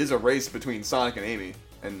believe, is a race between Sonic and Amy,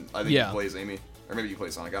 and I think you play as Amy, or maybe you play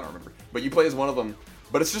Sonic, I don't remember, but you play as one of them,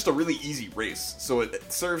 but it's just a really easy race, so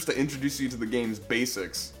it serves to introduce you to the game's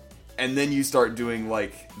basics, and then you start doing,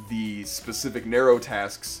 like, the specific narrow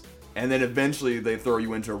tasks, and then eventually they throw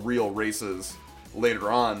you into real races later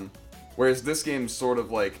on. Whereas this game sort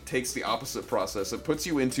of like takes the opposite process. It puts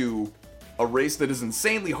you into a race that is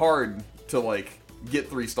insanely hard to like get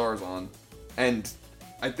 3 stars on. And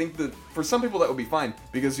I think that for some people that would be fine,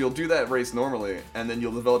 because you'll do that race normally and then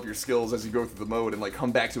you'll develop your skills as you go through the mode and like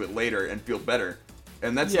come back to it later and feel better.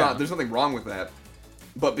 And that's there's nothing wrong with that.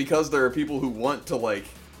 But because there are people who want to like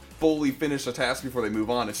fully finish a task before they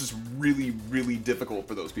move on, it's just really, really difficult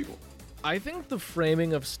for those people. I think the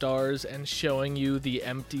framing of stars and showing you the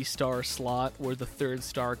empty star slot where the 3rd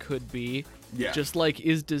star could be, just like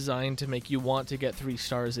is designed to make you want to get 3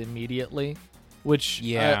 stars immediately, which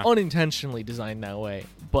unintentionally designed that way.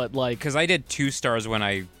 But like, because I did 2 stars when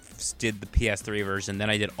I did the PS3 version,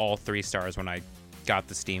 then I did all 3 stars when I got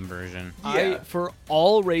the Steam version. For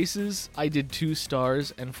all races, I did 2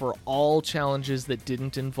 stars, and for all challenges that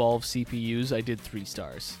didn't involve CPUs, I did 3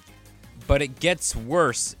 stars. But it gets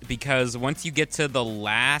worse because once you get to the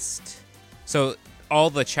last, so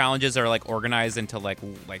all the challenges are like organized into like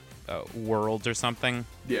worlds or something.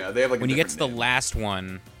 Yeah, they have like when you get to the last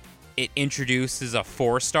one, it introduces a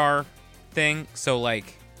 4-star thing. So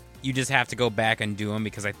like you just have to go back and do them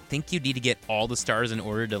because I think you need to get all the stars in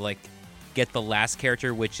order to like get the last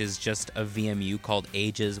character, which is just a VMU called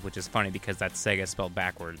Ages, which is funny because that's Sega spelled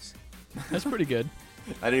backwards. That's pretty good.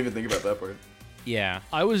 I didn't even think about that part. Yeah.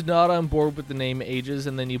 I was not on board with the name Ages,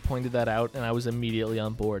 and then you pointed that out, and I was immediately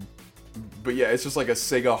on board. But yeah, it's just like a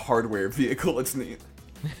Sega hardware vehicle. It's neat.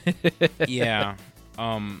 Yeah.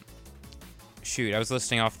 Shoot, I was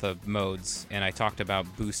listing off the modes, and I talked about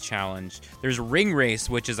Boost Challenge. There's Ring Race,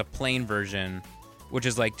 which is a plane version, which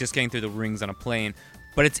is like just getting through the rings on a plane.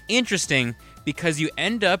 But it's interesting because you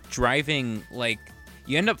end up driving, like,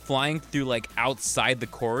 you end up flying through, like, outside the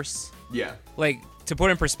course. Yeah. Like, to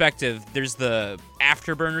put in perspective, there's the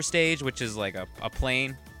Afterburner stage, which is like a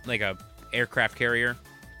plane, like a aircraft carrier,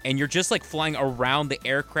 and you're just like flying around the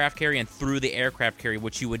aircraft carrier and through the aircraft carrier,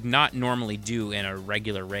 which you would not normally do in a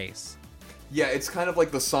regular race. Yeah, it's kind of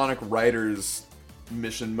like the Sonic Riders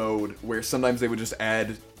mission mode, where sometimes they would just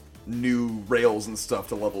add new rails and stuff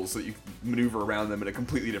to levels so that you can maneuver around them in a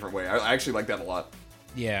completely different way. I actually like that a lot.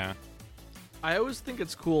 Yeah. I always think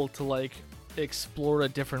it's cool to like explore a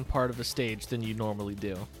different part of a stage than you normally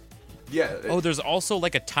do. Yeah. There's also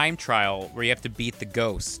like a time trial where you have to beat the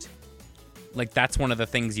ghost. Like that's one of the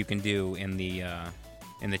things you can do in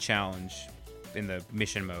the challenge, in the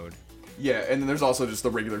mission mode. Yeah, and then there's also just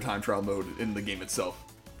the regular time trial mode in the game itself.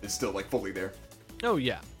 It's still like fully there. Oh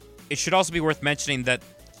yeah. It should also be worth mentioning that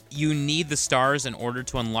you need the stars in order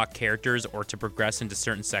to unlock characters or to progress into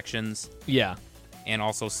certain sections, Yeah. and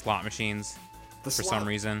also slot machines for some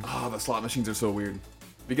reason. Oh, the slot machines are so weird.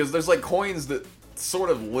 Because there's like coins that sort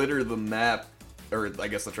of litter the map, or I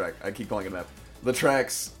guess the track. I keep calling it a map. The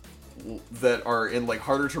tracks that are in like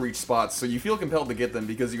harder to reach spots, so you feel compelled to get them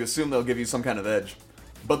because you assume they'll give you some kind of edge.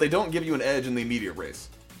 But they don't give you an edge in the immediate race.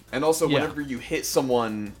 And also, Yeah. whenever you hit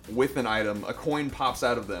someone with an item, a coin pops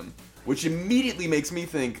out of them, which immediately makes me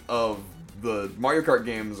think of the Mario Kart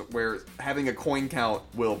games where having a coin count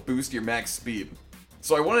will boost your max speed.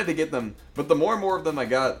 So I wanted to get them, but the more and more of them I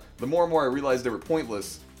got, the more and more I realized they were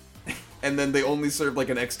pointless. And then they only serve like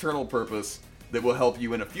an external purpose that will help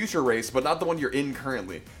you in a future race, but not the one you're in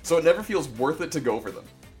currently. So it never feels worth it to go for them.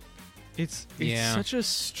 It's Yeah. such a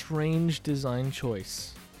strange design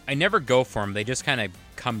choice. I never go for them. They just kind of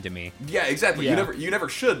come to me. Yeah, exactly. Yeah. You never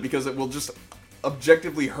should, because it will just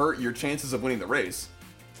objectively hurt your chances of winning the race.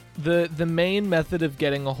 The main method of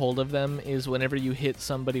getting a hold of them is whenever you hit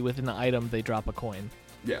somebody with an item, they drop a coin.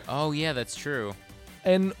 Yeah. Oh, yeah, that's true.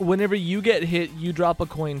 And whenever you get hit, you drop a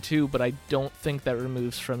coin too, but I don't think that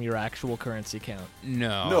removes from your actual currency count.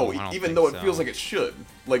 No. No, I don't even think though it so. feels like it should.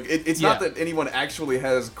 Like, it's not Yeah. that anyone actually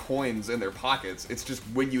has coins in their pockets. It's just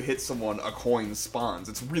when you hit someone, a coin spawns.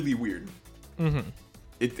 It's really weird. Mm-hmm.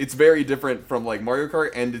 It's very different from, like, Mario Kart,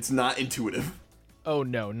 and it's not intuitive. Oh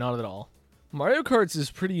no, not at all. Mario Karts is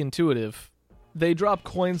pretty intuitive. They drop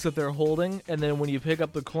coins that they're holding, and then when you pick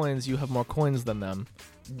up the coins, you have more coins than them.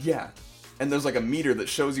 Yeah. And there's, like, a meter that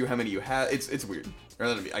shows you how many you have. It's weird. Or,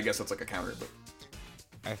 I guess that's, like, a counter, but...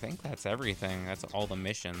 I think that's everything. That's all the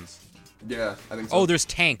missions. Yeah, I think so. Oh, there's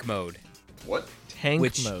tank mode, What? Tank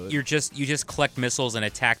which mode. you just collect missiles and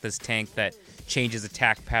attack this tank that changes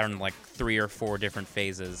attack pattern like 3 or 4 different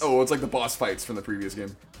phases. Oh, it's like the boss fights from the previous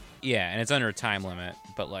game. Yeah, and it's under a time limit,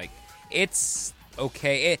 but like it's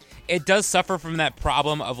okay. It does suffer from that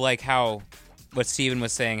problem of like how what Steven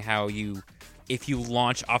was saying, how if you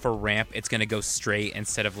launch off a ramp, it's gonna go straight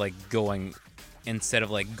instead of going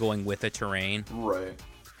with the terrain. Right.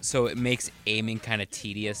 So it makes aiming kind of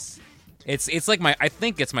tedious. It's like I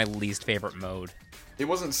think it's my least favorite mode. It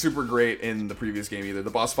wasn't super great in the previous game either.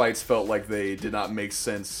 The boss fights felt like they did not make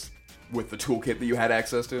sense with the toolkit that you had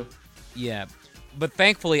access to. Yeah, but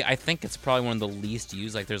thankfully, I think it's probably one of the least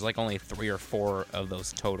used. Like, there's like only 3 or 4 of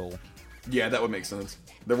those total. Yeah, that would make sense.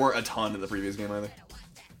 There weren't a ton in the previous game either.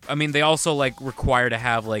 I mean, they also like require to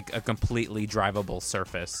have like a completely drivable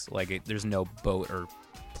surface. Like, there's no boat or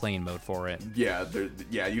plane mode for it. Yeah,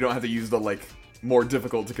 you don't have to use the like more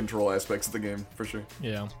difficult to control aspects of the game for sure.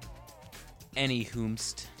 Yeah. Any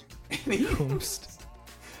whomst.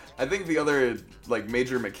 I think the other like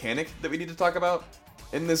major mechanic that we need to talk about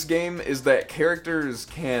in this game is that characters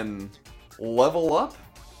can level up,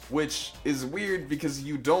 which is weird because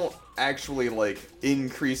you don't actually like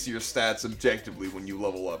increase your stats objectively when you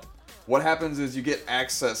level up. What happens is you get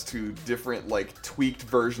access to different like tweaked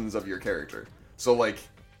versions of your character. So like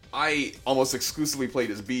I almost exclusively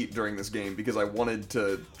played as Beat during this game because I wanted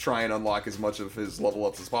to try and unlock as much of his level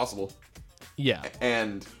ups as possible. Yeah.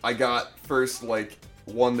 And I got first like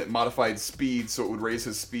one that modified speed so it would raise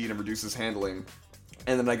his speed and reduce his handling.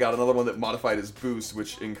 And then I got another one that modified his boost,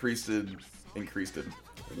 which increased his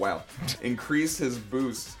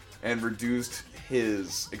boost and reduced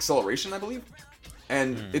his acceleration, I believe.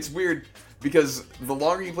 And it's weird because the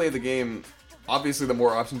longer you play the game, obviously the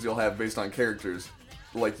more options you'll have based on characters.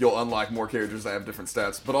 Like, you'll unlock more characters that have different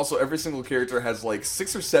stats, but also every single character has like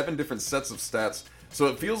 6 or 7 different sets of stats, so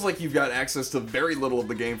it feels like you've got access to very little of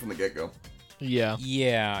the game from the get-go. Yeah.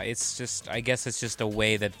 Yeah, I guess it's just a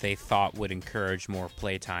way that they thought would encourage more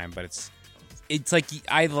playtime, but it's like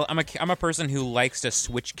I'm a person who likes to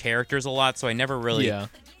switch characters a lot, so I never really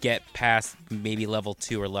get past maybe level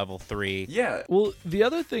 2 or level 3. Yeah. Well, the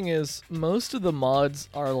other thing is most of the mods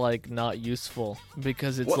are like not useful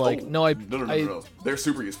because it's like No. They're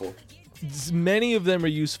super useful. many of them are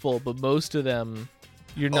useful, but most of them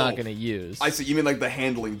you're not Oh, going to use. I see. You mean like the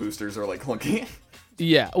handling boosters are like clunky?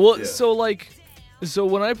 Yeah. Well, Yeah. so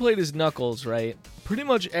when I played as Knuckles, right? Pretty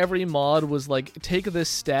much every mod was like, take this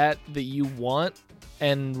stat that you want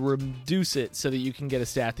and reduce it so that you can get a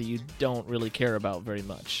stat that you don't really care about very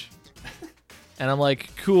much. And I'm like,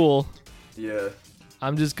 cool. Yeah.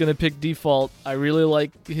 I'm just gonna pick default. I really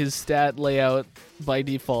like his stat layout by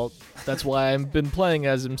default. That's why I've been playing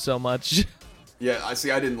as him so much. Yeah, I see.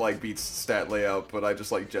 I didn't like Beat's stat layout, but I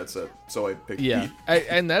just like Jet Set, so I picked Yeah, Beat.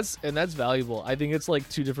 and that's valuable. I think it's like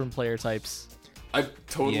two different player types. I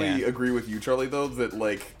totally Yeah. agree with you, Charlie, though, that,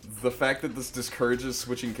 like, the fact that this discourages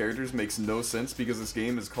switching characters makes no sense because this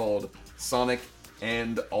game is called Sonic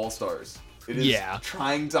and All-Stars. It is Yeah.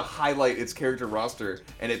 trying to highlight its character roster,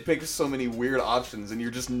 and it picks so many weird options, and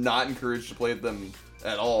you're just not encouraged to play them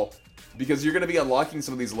at all because you're going to be unlocking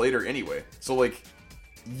some of these later anyway. So, like,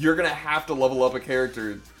 you're going to have to level up a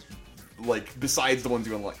character, like, besides the ones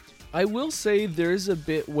you unlock. I will say there's a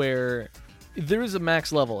bit where there is a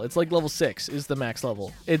max level. It's like level 6 is the max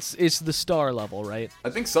level. It's the star level, right? I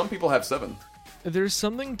think some people have 7. There's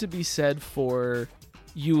something to be said for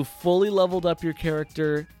you fully leveled up your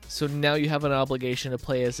character, so now you have an obligation to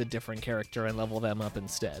play as a different character and level them up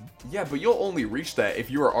instead. Yeah, but you'll only reach that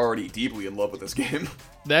if you are already deeply in love with this game.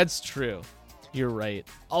 That's true. You're right.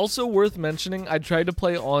 Also worth mentioning, I tried to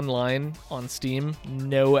play online on Steam.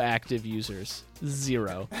 No active users.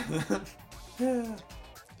 0.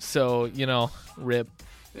 So, rip.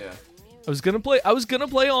 Yeah. I was gonna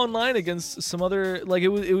play online against some other, like, it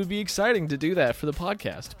would be exciting to do that for the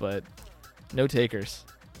podcast, but no takers.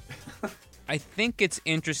 I think it's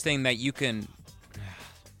interesting that you can.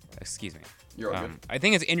 Excuse me. You're all good. I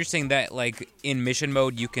think it's interesting that, like, in mission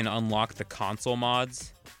mode, you can unlock the console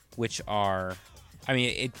mods, which are, I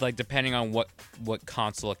mean, it's like depending on what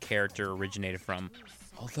console a character originated from.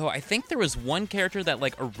 Although I think there was one character that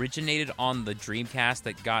like originated on the Dreamcast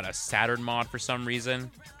that got a Saturn mod for some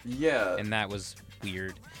reason, Yeah. and that was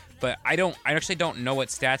weird. But I actually don't know what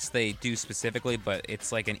stats they do specifically, but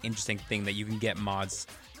it's like an interesting thing that you can get mods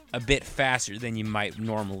a bit faster than you might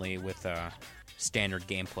normally with standard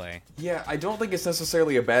gameplay. Yeah, I don't think it's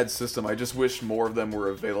necessarily a bad system. I just wish more of them were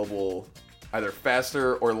available either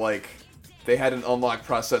faster or like they had an unlock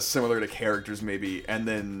process similar to characters maybe, and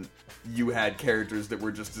then you had characters that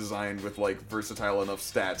were just designed with like versatile enough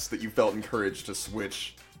stats that you felt encouraged to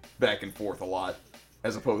switch back and forth a lot.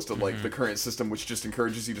 As opposed to like the current system, which just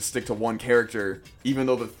encourages you to stick to one character, even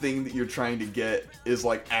though the thing that you're trying to get is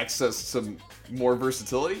like access to more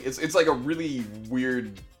versatility. It's like a really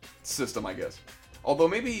weird system, I guess. Although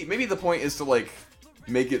maybe the point is to like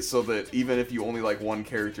make it so that even if you only like one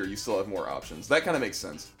character, you still have more options. That kind of makes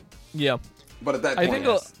sense. Yeah. But at that I point,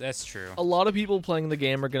 think That's true. a lot of people playing the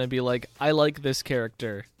game are going to be like, I like this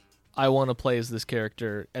character. I want to play as this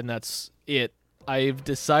character, and that's it. I've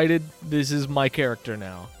decided this is my character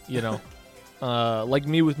now, like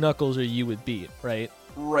me with Knuckles or you with Beat, right?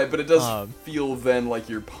 right? But it does feel then like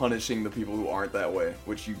you're punishing the people who aren't that way,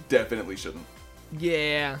 which you definitely shouldn't.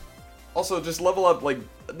 Yeah. Also, just level up. Like,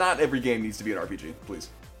 not every game needs to be an RPG, please.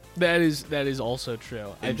 That is also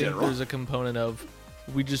true. I think general. there's a component of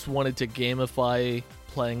we just wanted to gamify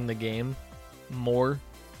playing the game more.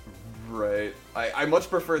 Right. I much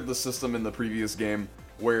preferred the system in the previous game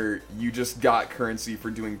where you just got currency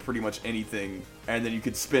for doing pretty much anything, and then you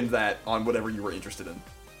could spend that on whatever you were interested in.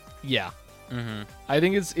 Yeah. I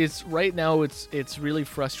think it's right now it's really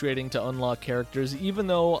frustrating to unlock characters, even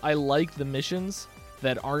though I like the missions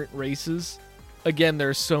that aren't races. Again,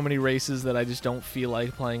 there's so many races that I just don't feel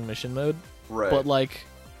like playing mission mode. Right. But like,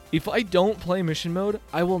 if I don't play mission mode,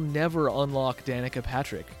 I will never unlock Danica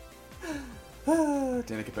Patrick.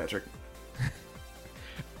 Danica Patrick.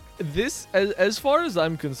 This, as far as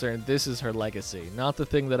I'm concerned, this is her legacy, not the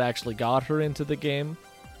thing that actually got her into the game.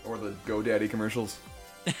 Or the GoDaddy commercials.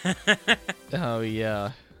 Oh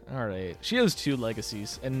yeah. All right. She has 2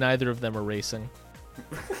 legacies, and neither of them are racing.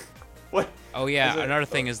 What? Oh yeah, Is it- another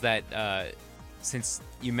thing is that since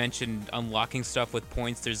you mentioned unlocking stuff with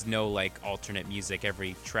points, there's no like alternate music.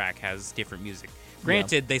 Every track has different music.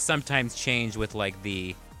 Granted, they sometimes change with like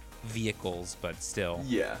the vehicles, but still,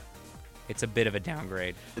 Yeah. it's a bit of a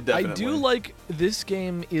downgrade. Definitely. I do like this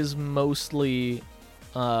game is mostly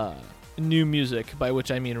new music, by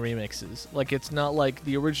which I mean remixes. Like, it's not like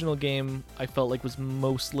the original game. I felt like was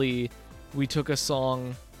mostly we took a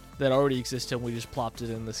song that already existed and we just plopped it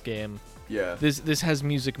in this game. Yeah. This has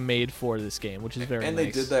music made for this game, which is very And nice.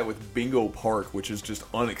 they did that with Bingo Park, which is just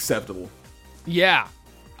unacceptable. Yeah,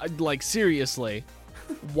 like seriously,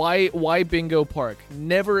 why Bingo Park?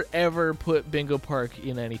 Never ever put Bingo Park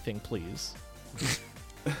in anything, please.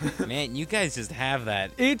 Man, you guys just have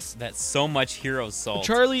that. It's That's so much hero salt.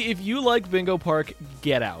 Charlie, if you like Bingo Park,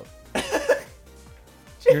 get out.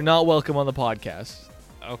 You're not welcome on the podcast.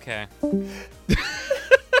 Okay.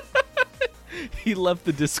 He left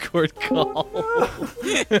the Discord call.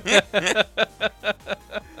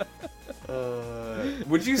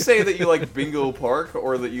 Would you say that you like Bingo Park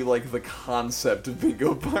or that you like the concept of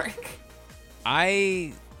Bingo Park?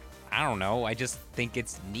 I don't know. I just think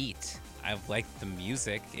it's neat. I like the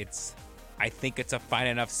music. I think it's a fine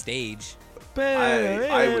enough stage.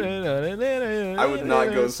 I would not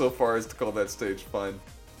go so far as to call that stage fine.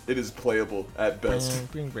 It is playable at best.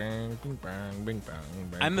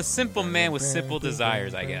 I'm a simple man with simple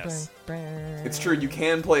desires, I guess. It's true, you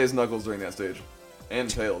can play as Knuckles during that stage. And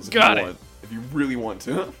Tails if Got you it. want. If you really want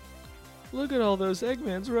to. Look at all those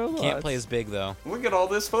Eggman's robots. Can't play as big though. Look at all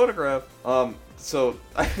this photograph. So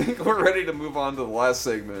I think we're ready to move on to the last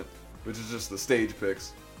segment, which is just the stage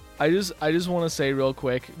picks. I just want to say real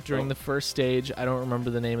quick, during Oh. the first stage, I don't remember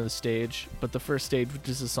the name of the stage, but the first stage, which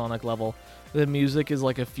is a Sonic level, the music is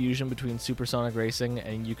like a fusion between Supersonic Racing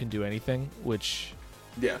and You Can Do Anything, which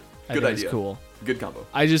Yeah, I good think idea. is cool. Good combo.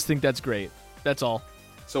 I just think that's great. That's all.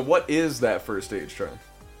 So what is that first stage, Charlie?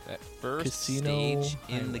 That first Casino stage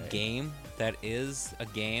in the Highway. game that is a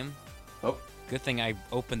game. Oh, Good thing I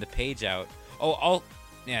opened the page out. Oh,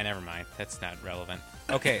 yeah, never mind. That's not relevant.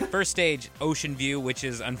 Okay, first stage, Ocean View, which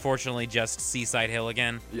is unfortunately just Seaside Hill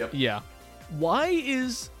again. yep. Yeah. Why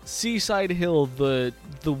is Seaside Hill the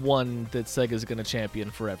one that Sega's gonna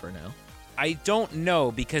champion forever now? I don't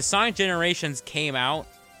know because Sonic Generations came out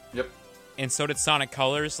Yep. and so did Sonic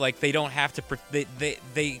Colors. Like they don't have to.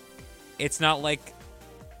 They it's not like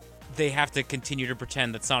they have to continue to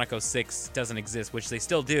pretend that Sonic 06 doesn't exist, which they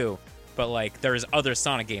still do. But like there's other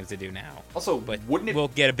Sonic games to do now. Also, But wouldn't we'll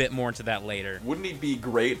get a bit more into that later. it be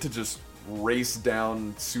great to just race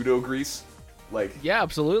down pseudo grease? Like Yeah,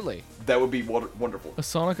 absolutely. that would be wonderful. A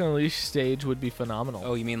Sonic Unleashed stage would be phenomenal.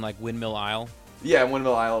 Oh, you mean like Windmill Isle? Yeah,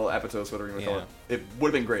 Windmill Isle, Apatos, whatever you want to call Yeah. it. It would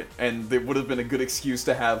have been great, and it would have been a good excuse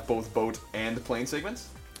to have both boat and plane segments.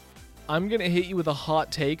 I'm gonna hit you with a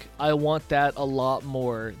hot take. I want that a lot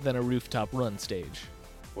more than a rooftop run stage.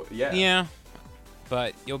 Well, yeah. Yeah.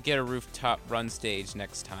 But you'll get a rooftop run stage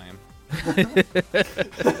next time.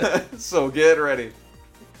 So get ready.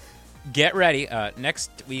 Get ready. Next,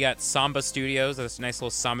 we got Samba Studios. This nice little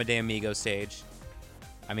Samba de Amigo stage.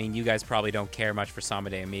 I mean, you guys probably don't care much for Samba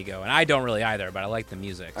de Amigo, and I don't really either, but I like the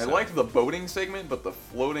music. I so. liked the boating segment, but the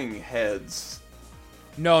floating heads.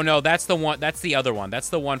 No, that's the one. That's the other one. That's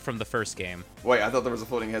the one from the first game. Wait, I thought there was a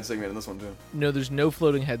floating head segment in this one too. No, there's no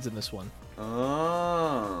floating heads in this one.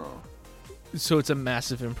 Oh. So it's a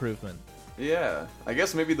massive improvement. Yeah. I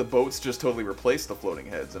guess maybe the boats just totally replaced the floating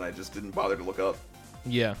heads, and I just didn't bother to look up.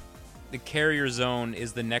 Yeah. The Carrier Zone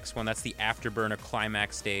is the next one. That's the Afterburner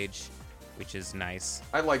Climax stage, which is nice.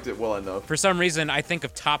 I liked it well enough. For some reason, I think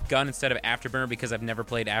of Top Gun instead of Afterburner because I've never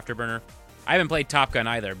played Afterburner. I haven't played Top Gun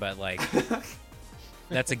either, but like,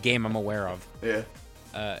 that's a game I'm aware of.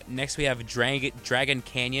 Yeah. Next, we have Dragon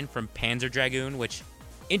Canyon from Panzer Dragoon, which,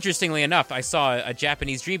 interestingly enough, I saw a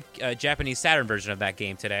Japanese Saturn version of that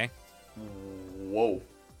game today. Whoa.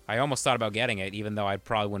 I almost thought about getting it, even though I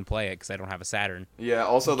probably wouldn't play it because I don't have a Saturn. Yeah,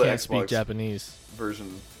 also the Can't speak Xbox Japanese.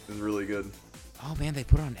 version is really good. Oh man, they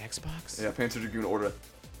put it on Xbox? Yeah, Panzer Dragoon Orta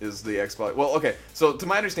is the Xbox. Well, okay, so to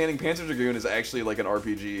my understanding, Panzer Dragoon is actually like an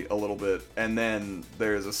RPG a little bit, and then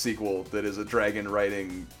there's a sequel that is a dragon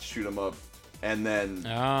riding shoot 'em up, and then Oh.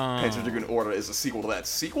 Panzer Dragoon Orta is a sequel to that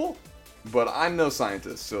sequel. But I'm no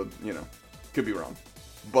scientist, so you know, could be wrong.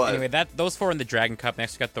 But Anyway, those four in the Dragon Cup.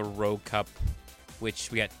 Next, we got the Rogue Cup,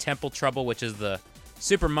 which we got Temple Trouble, which is the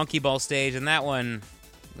Super Monkey Ball stage, and that one,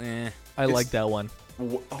 I like that one.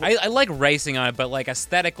 I like racing on it, but like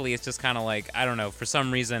aesthetically, it's just kind of like I don't know. For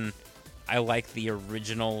some reason, I like the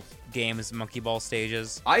original game's Monkey Ball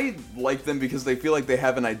stages. I like them because they feel like they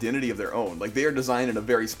have an identity of their own. Like they are designed in a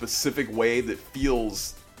very specific way that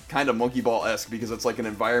feels kind of Monkey Ball-esque because it's like an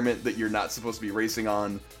environment that you're not supposed to be racing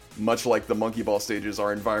on, much like the Monkey Ball stages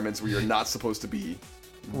are environments where you're not supposed to be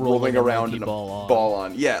rolling a around monkey in a ball on. ball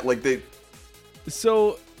on. Yeah, like they.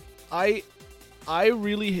 So, I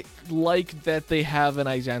really like that they have an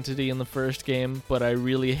identity in the first game, but I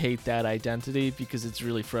really hate that identity because it's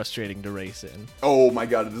really frustrating to race in. Oh my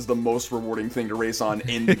god, it is the most rewarding thing to race on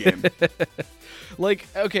in the game. Like,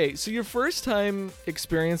 okay, so your first time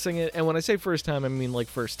experiencing it, and when I say first time, I mean like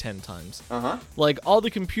first 10 times. Uh-huh. Like, all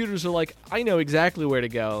the computers are like, I know exactly where to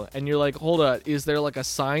go. And you're like, hold up, is there like a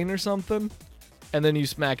sign or something? And then you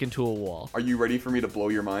smack into a wall. Are you ready for me to blow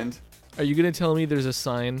your mind? Are you going to tell me there's a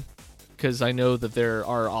sign because I know that there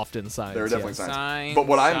are often signs. There are definitely yes. signs. Sign, But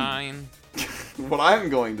what sign. What I'm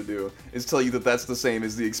going to do is tell you that that's the same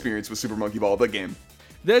as the experience with Super Monkey Ball, the game.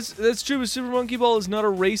 That's true. But Super Monkey Ball is not a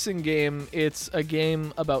racing game. It's a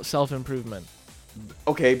game about self-improvement.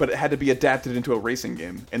 Okay, but it had to be adapted into a racing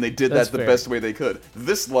game, and they did That's that the fair. best way they could.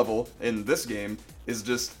 This level in this game is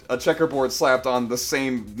just a checkerboard slapped on the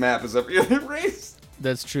same map as every other race.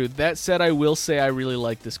 That's true. That said, I will say I really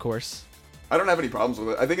like this course. I don't have any problems with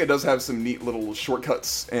it. I think it does have some neat little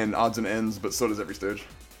shortcuts and odds and ends, but so does every stage.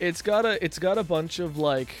 It's got a bunch of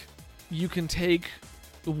like, you can take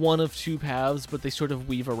one of two paths, but they sort of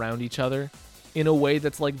weave around each other in a way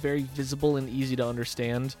that's like very visible and easy to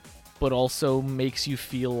understand, but also makes you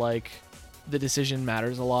feel like the decision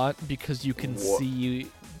matters a lot because you can see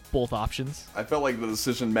both options. I felt like the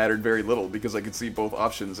decision mattered very little because I could see both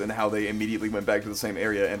options and how they immediately went back to the same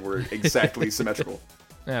area and were exactly symmetrical.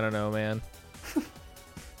 I don't know, man.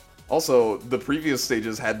 Also, the previous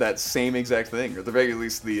stages had that same exact thing, or at the very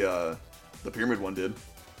least the pyramid one did.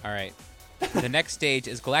 All right. The next stage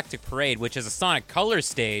is Galactic Parade, which is a Sonic Colors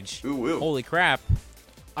stage. Ooh, ooh. Holy crap.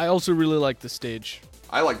 I also really like the stage.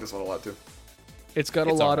 I like this one a lot too. It's got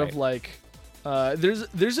a It's lot alright. of like,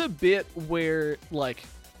 there's a bit where like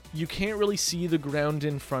you can't really see the ground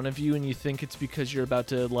in front of you, and you think it's because you're about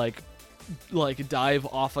to like dive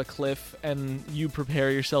off a cliff, and you prepare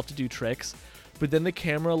yourself to do tricks, but then the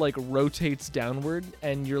camera like rotates downward,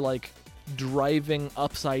 and you're like driving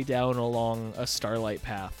upside down along a starlight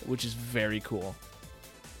path, which is very cool.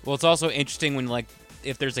 Well, it's also interesting when, like,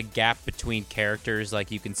 if there's a gap between characters,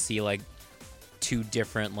 like, you can see, like, two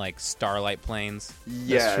different, like, starlight planes.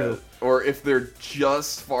 Yeah, true. or if they're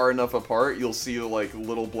just far enough apart, you'll see like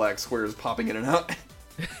little black squares popping in and out.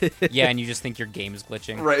 Yeah, and you just think your game is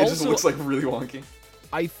glitching. Right, it just Also- looks like really wonky.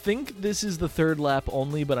 I think this is the third lap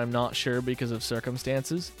only, but I'm not sure because of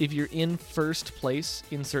circumstances. If you're in first place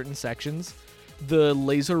in certain sections, the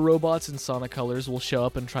laser robots in Sonic Colors will show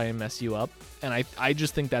up and try and mess you up, and I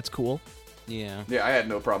just think that's cool. Yeah. Yeah, I had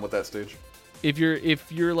no problem with that stage. If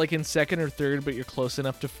you're like in second or third, but you're close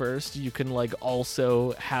enough to first, you can like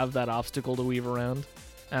also have that obstacle to weave around,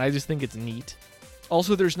 and I just think it's neat.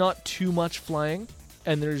 Also, there's not too much flying,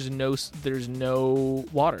 and there's no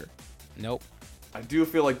water. Nope. I do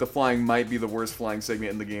feel like the flying might be the worst flying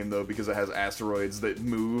segment in the game though, because it has asteroids that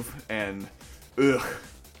move and ugh.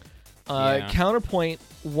 Yeah. Counterpoint,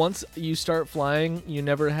 once you start flying, you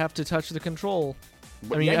never have to touch the control.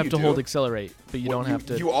 But I mean, yeah, you have to do. hold accelerate, but you Well, don't have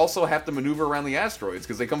to. You also have to maneuver around the asteroids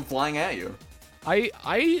because they come flying at you.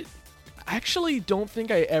 I actually don't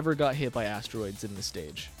think I ever got hit by asteroids in this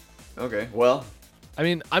stage. Okay, well, I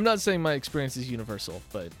mean, I'm not saying my experience is universal,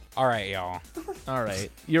 but All right, y'all. all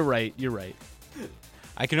right. You're right.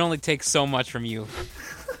 I can only take so much from you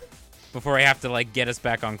before I have to, like, get us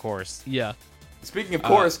back on course. Yeah. speaking of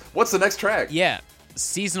course, what's the next track? Yeah.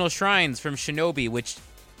 Seasonal Shrines from Shinobi, which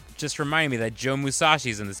just reminded me that Joe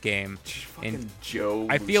Musashi's in this game. Fucking And Joe.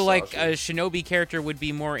 I feel like a Musashi. Shinobi character would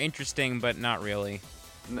be more interesting, but not really.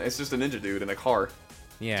 It's just a ninja dude in a car.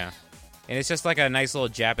 Yeah. And it's just like a nice little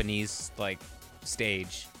Japanese, like,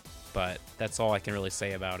 stage. But that's all I can really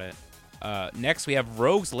say about it. Next, we have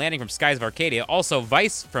Rogue's Landing from Skies of Arcadia. Also,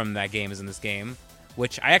 Vice from that game is in this game,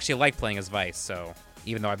 which I actually like playing as Vice, so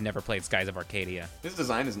even though I've never played Skies of Arcadia. His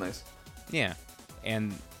design is nice. Yeah.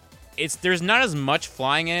 And there's not as much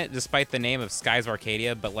flying in it, despite the name of Skies of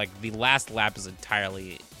Arcadia, but, like, the last lap is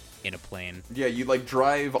entirely in a plane. Yeah, you like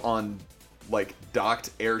drive on like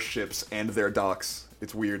docked airships and their docks.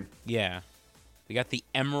 It's weird. Yeah. We got the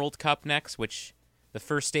Emerald Cup next, which the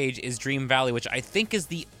first stage is Dream Valley, which I think is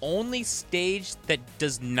the only stage that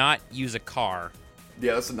does not use a car.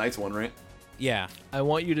 Yeah, that's a nice one, right? Yeah. I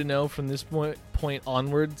want you to know from this point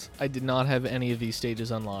onwards, I did not have any of these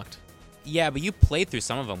stages unlocked. Yeah, but you played through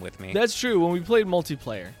some of them with me. That's true. When we played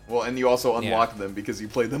multiplayer, Well, and you also Yeah. unlocked them because you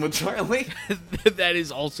played them with Charlie. that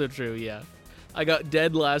is also true. Yeah. I got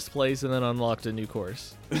dead last place and then unlocked a new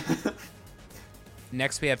course.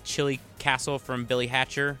 Next, we have Chili Castle from Billy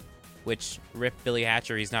Hatcher, which, rip Billy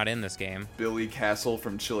Hatcher, he's not in this game. Billy Castle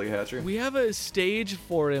from Chili Hatcher. We have a stage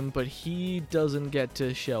for him, but he doesn't get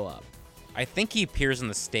to show up. I think he appears on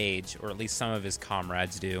the stage, or at least some of his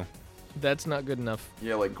comrades do. That's not good enough.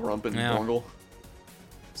 Yeah, like Grump and Yeah. Bungle.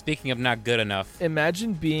 Speaking of not good enough,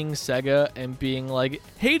 Imagine being Sega and being like,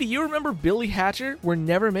 hey, do you remember Billy Hatcher? We're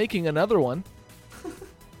never making another one.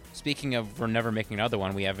 speaking of we're never making another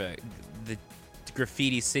one, we have the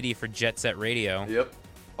Graffiti City for Jet Set Radio. Yep.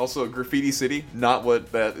 Also, Graffiti City, not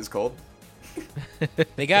what that is called.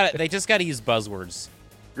 They just got to use buzzwords.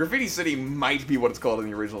 Graffiti City might be what it's called in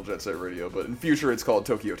the original Jet Set Radio, but in future it's called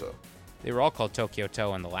Tokyoto. They were all called Tokyo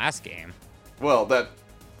Toe in the last game. Well,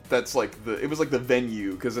 that's like it was like the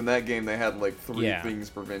venue, because in that game they had like 3 Yeah. things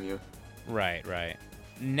per venue. Right.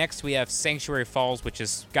 Next, we have Sanctuary Falls, which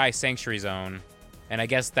is Sky Sanctuary Zone. And I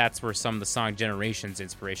guess that's where some of the Sonic Generations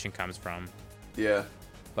inspiration comes from. Yeah.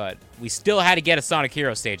 But we still had to get a Sonic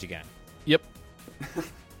Hero stage again. Yep.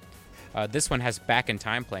 This one has Back in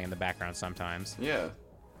Time playing in the background sometimes. Yeah.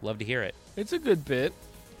 Love to hear it. It's a good bit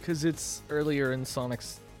because it's earlier in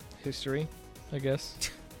Sonic's history, I guess.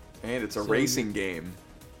 And it's a So- racing game.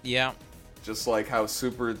 Yeah. Just like how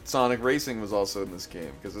Super Sonic Racing was also in this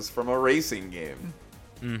game, because it's from a racing game.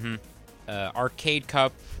 Mm-hmm. Arcade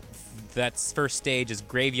Cup, that's first stage is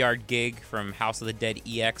Graveyard Gig from House of the Dead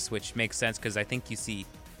EX, which makes sense because I think you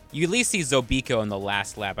at least see Zobiko in the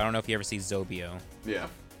last lap. I don't know if you ever see Zobio, Yeah.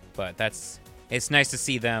 but it's nice to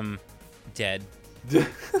see them dead.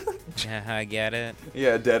 Yeah, I get it.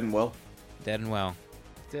 Yeah, dead and well. Dead and well.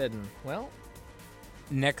 Dead and, well,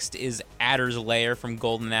 Next is Adder's Lair from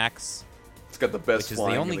Golden Axe, It's got the best which is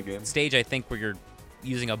flying the in only the game. stage I think where you're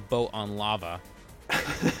using a boat on lava.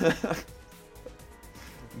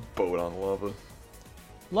 Boat on lava.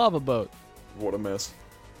 Lava Boat. What a mess.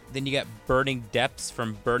 Then you got Burning Depths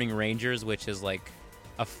from Burning Rangers, which is like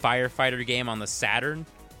a firefighter game on the Saturn,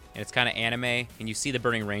 and it's kind of anime, and you see the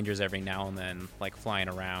Burning Rangers every now and then, like flying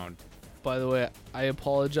around. By the way, I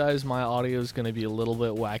apologize. My audio is going to be a little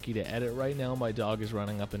bit wacky to edit right now. My dog is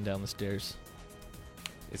running up and down the stairs.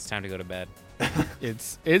 It's time to go to bed.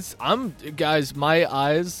 Guys, my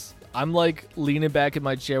eyes, I'm like leaning back in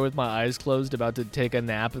my chair with my eyes closed, about to take a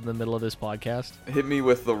nap in the middle of this podcast. Hit me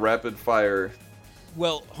with the rapid fire.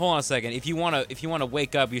 Well, hold on a second. If you wanna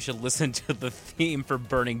wake up, you should listen to the theme for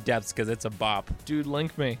Burning Depths because it's a bop. Dude,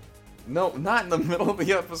 link me. No, not in the middle of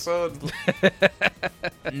the episode.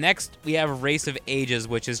 Next, we have Race of Ages,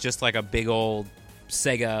 which is just like a big old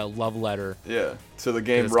Sega love letter. Yeah, to the 'Cause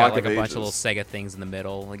game It's Rock got like of a bunch Ages. of little Sega things in the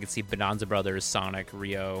middle. Like you can see Bonanza Brothers, Sonic,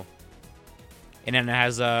 Rio. And then it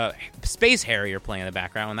has Space Harrier playing in the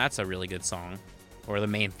background, and that's a really good song. Or the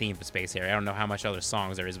main theme for Space Harrier. I don't know how much other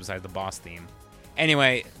songs there is besides the boss theme.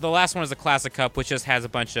 Anyway, the last one is the Classic Cup, which just has a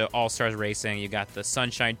bunch of All-Stars racing. You got the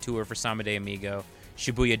Sunshine Tour for Samba de Amigo,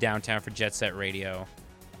 Shibuya Downtown for Jet Set Radio,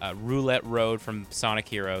 Roulette Road from Sonic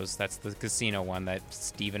Heroes. That's the casino one that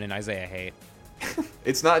Steven and Isaiah hate.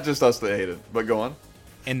 It's not just us that hate it, but go on.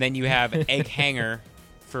 And then you have Egg Hanger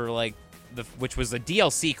for which was a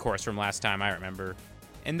DLC course from last time I remember.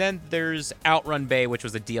 And then there's Outrun Bay, which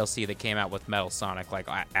was a DLC that came out with Metal Sonic like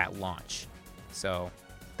at launch. So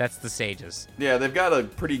that's the stages. Yeah, they've got a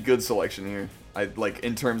pretty good selection here.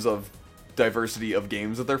 In terms of diversity of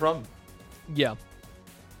games that they're from. Yeah.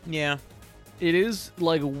 Yeah. It is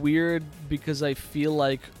like weird because I feel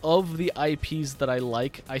like of the IPs that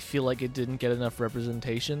I feel like it didn't get enough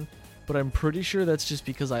representation, but I'm pretty sure that's just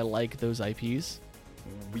because I like those IPs.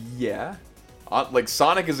 Yeah.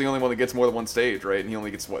 Sonic is the only one that gets more than one stage, right? And he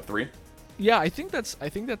only gets, what, 3? Yeah, I think that's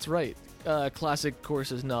right. Classic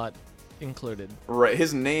course is not included. Right,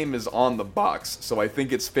 his name is on the box, so I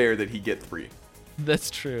think it's fair that he get 3. That's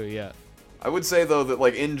true, yeah. I would say, though, that,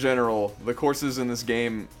 in general, the courses in this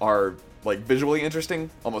game are, visually interesting,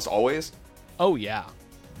 almost always. Oh, yeah.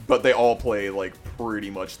 But they all play, pretty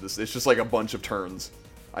much this. It's just, a bunch of turns,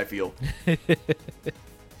 I feel.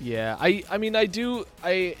 Yeah, I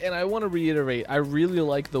want to reiterate, I really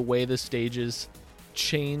like the way the stages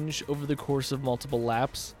change over the course of multiple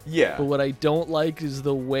laps. Yeah. But what I don't like is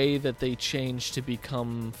the way that they change to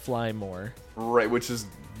become Fly More. Right, which is,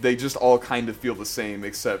 they just all kind of feel the same,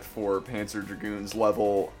 except for Panzer Dragoon's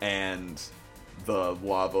level and the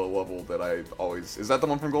lava level that I always... Is that the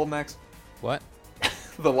one from Golden Axe? What?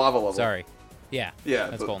 The lava level. Sorry. Yeah. Yeah.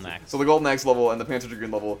 That's Golden Axe. So the Golden Axe level and the Panzer Dragoon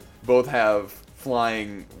level both have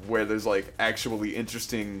flying where there's, actually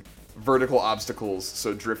interesting vertical obstacles,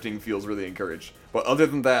 so drifting feels really encouraged. But other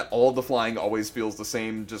than that, all the flying always feels the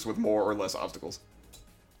same, just with more or less obstacles.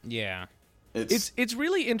 Yeah. It's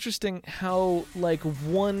really interesting how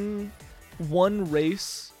one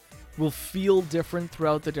race will feel different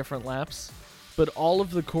throughout the different laps, but all of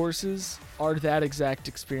the courses are that exact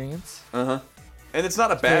experience. Uh-huh. And it's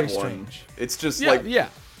not a bad Very one. strange. It's just Yeah.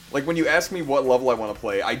 When you ask me what level I want to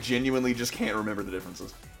play, I genuinely just can't remember the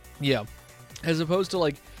differences. Yeah. As opposed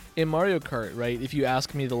to in Mario Kart, right? If you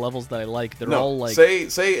ask me the levels that I like, they're No, all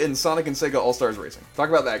say in Sonic and Sega All-Stars Racing. Talk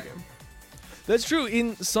about that game. That's true.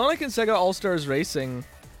 In Sonic and Sega All-Stars Racing,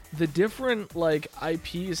 the different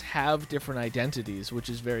IPs have different identities, which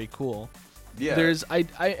is very cool. Yeah. There's I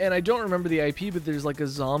don't remember the IP, but there's a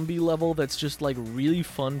zombie level that's just really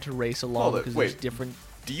fun to race along because there's different.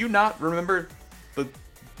 Do you not remember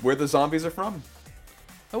where the zombies are from?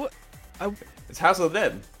 It's House of the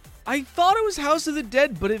Dead. I thought it was House of the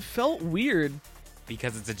Dead, but it felt weird.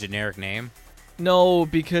 Because it's a generic name. No,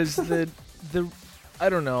 because the I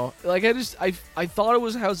don't know. Like I thought it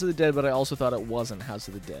was House of the Dead, but I also thought it wasn't House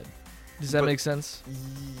of the Dead. Does that But- make sense?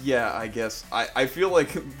 Yeah, I guess. I feel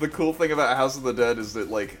like the cool thing about House of the Dead is that,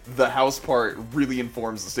 like, the house part really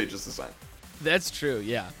informs the stage's design. That's true.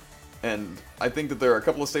 Yeah. And I think that there are a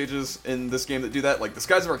couple of stages in this game that do that. Like, the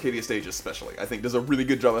Skies of Arcadia stage especially, I think, does a really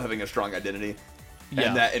good job of having a strong identity. Yeah.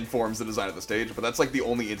 And that informs the design of the stage. But that's, like, the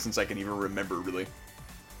only instance I can even remember, really.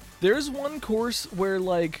 There's one course where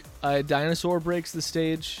like a dinosaur breaks the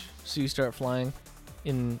stage, so you start flying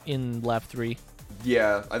in lap 3.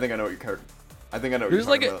 Yeah, I think I know what you're There's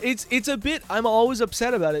like talking about. it's a bit. I'm always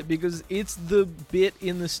upset about it because it's the bit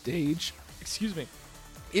in the stage. Excuse me.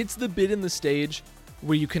 It's the bit in the stage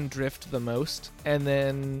where you can drift the most, and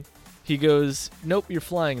then he goes, "Nope, you're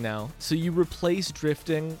flying now." So you replace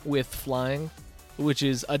drifting with flying, which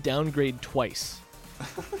is a downgrade twice.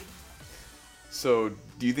 So,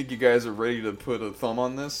 do you think you guys are ready to put a thumb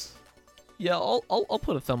on this? Yeah, I'll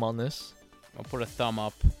put a thumb on this. I'll put a thumb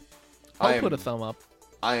up. I'll put a thumb up.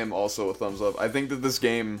 I am also a thumbs up. I think that this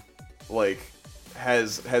game, like,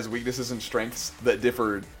 has weaknesses and strengths that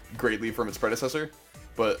differ greatly from its predecessor,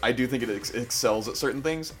 but I do think it excels at certain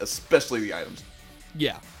things, especially the items.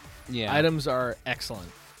 Yeah. Yeah. Items are excellent.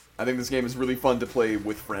 I think this game is really fun to play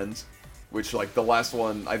with friends, which, like, the last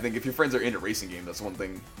one, I think if your friends are into racing game, that's one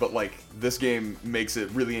thing, but, like, this game makes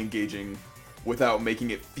it really engaging without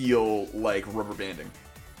making it feel like rubber banding.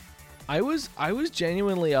 I was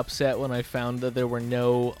genuinely upset when I found that there were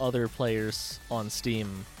no other players on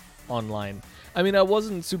Steam online. I mean, I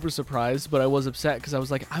wasn't super surprised, but I was upset because I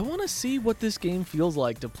was like, I want to see what this game feels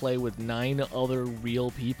like to play with 9 other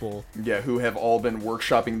real people. Yeah, who have all been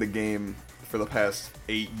workshopping the game for the past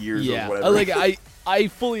 8 years Yeah, or whatever. like I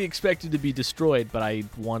fully expected to be destroyed, but I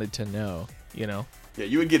wanted to know, you know? Yeah,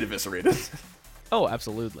 you would get eviscerated. Oh,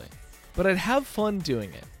 absolutely. But I'd have fun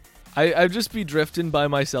doing it. I'd just be drifting by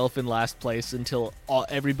myself in last place until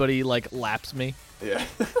everybody, like, laps me. Yeah.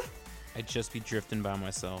 I'd just be drifting by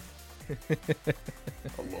myself. A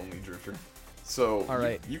lonely drifter. So, All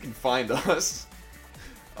right. you can find us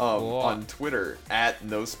on Twitter at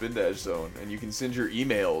NoSpinDashZone, and you can send your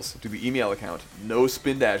emails to the email account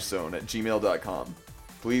nospindashzone@gmail.com.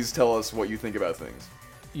 Please tell us what you think about things.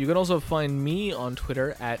 You can also find me on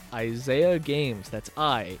Twitter at Isaiah Games. That's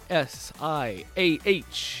ISIAH,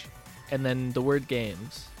 and then the word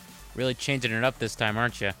games. Really changing it up this time,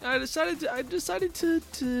 aren't you? I decided to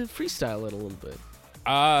freestyle it a little bit.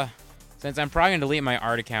 Since I'm probably going to delete my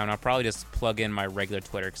art account, I'll probably just plug in my regular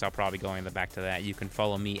Twitter because I'll probably go back to that. You can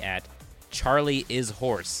follow me at Charlie is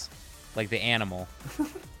Horse, like the animal.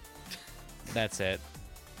 That's it.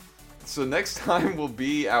 So next time will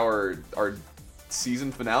be our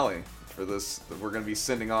season finale for this. We're going to be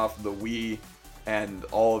sending off the Wii and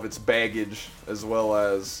all of its baggage, as well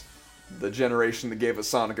as the generation that gave us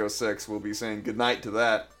Sonic 06. We'll be saying goodnight to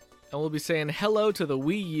that. And we'll be saying hello to the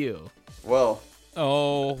Wii U. Well,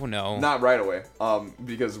 Oh, no. not right away,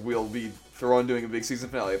 because we'll be doing a big season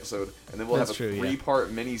finale episode, and then we'll That's have a true, yeah.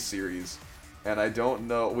 3-part mini-series. And I don't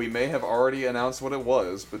know, we may have already announced what it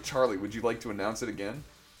was, but Charlie, would you like to announce it again?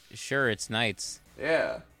 Sure, it's nights.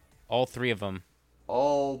 Yeah. All 3 of them.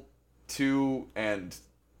 All 2 and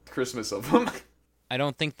Christmas of them. I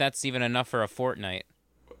don't think that's even enough for a fortnight.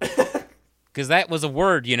 Because that was a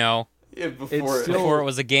word, you know, Yeah, It's still- before it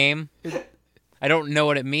was a game. I don't know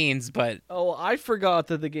what it means, but Oh, I forgot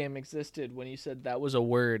that the game existed when you said that was a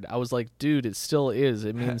word. I was like, dude, it still is.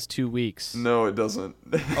 It means 2 weeks. No, it doesn't.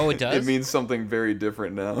 Oh, it does? It means something very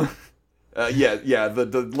different now. Yeah.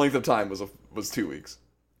 The length of time was 2 weeks.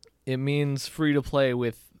 It means free to play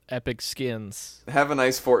with epic skins. Have a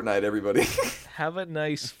nice fortnight, everybody. Have a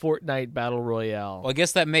nice Fortnite Battle Royale. well, I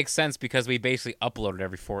guess that makes sense because we basically upload it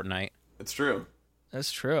every fortnight. It's true.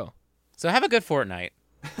 That's true. So have a good fortnight.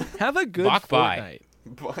 Have a good Bok bye.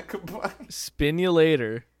 Fortnite. Goodbye. Spin you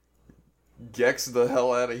later. Gex the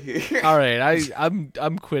hell out of here. All right,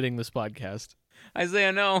 I'm quitting this podcast.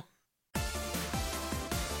 Isaiah, no.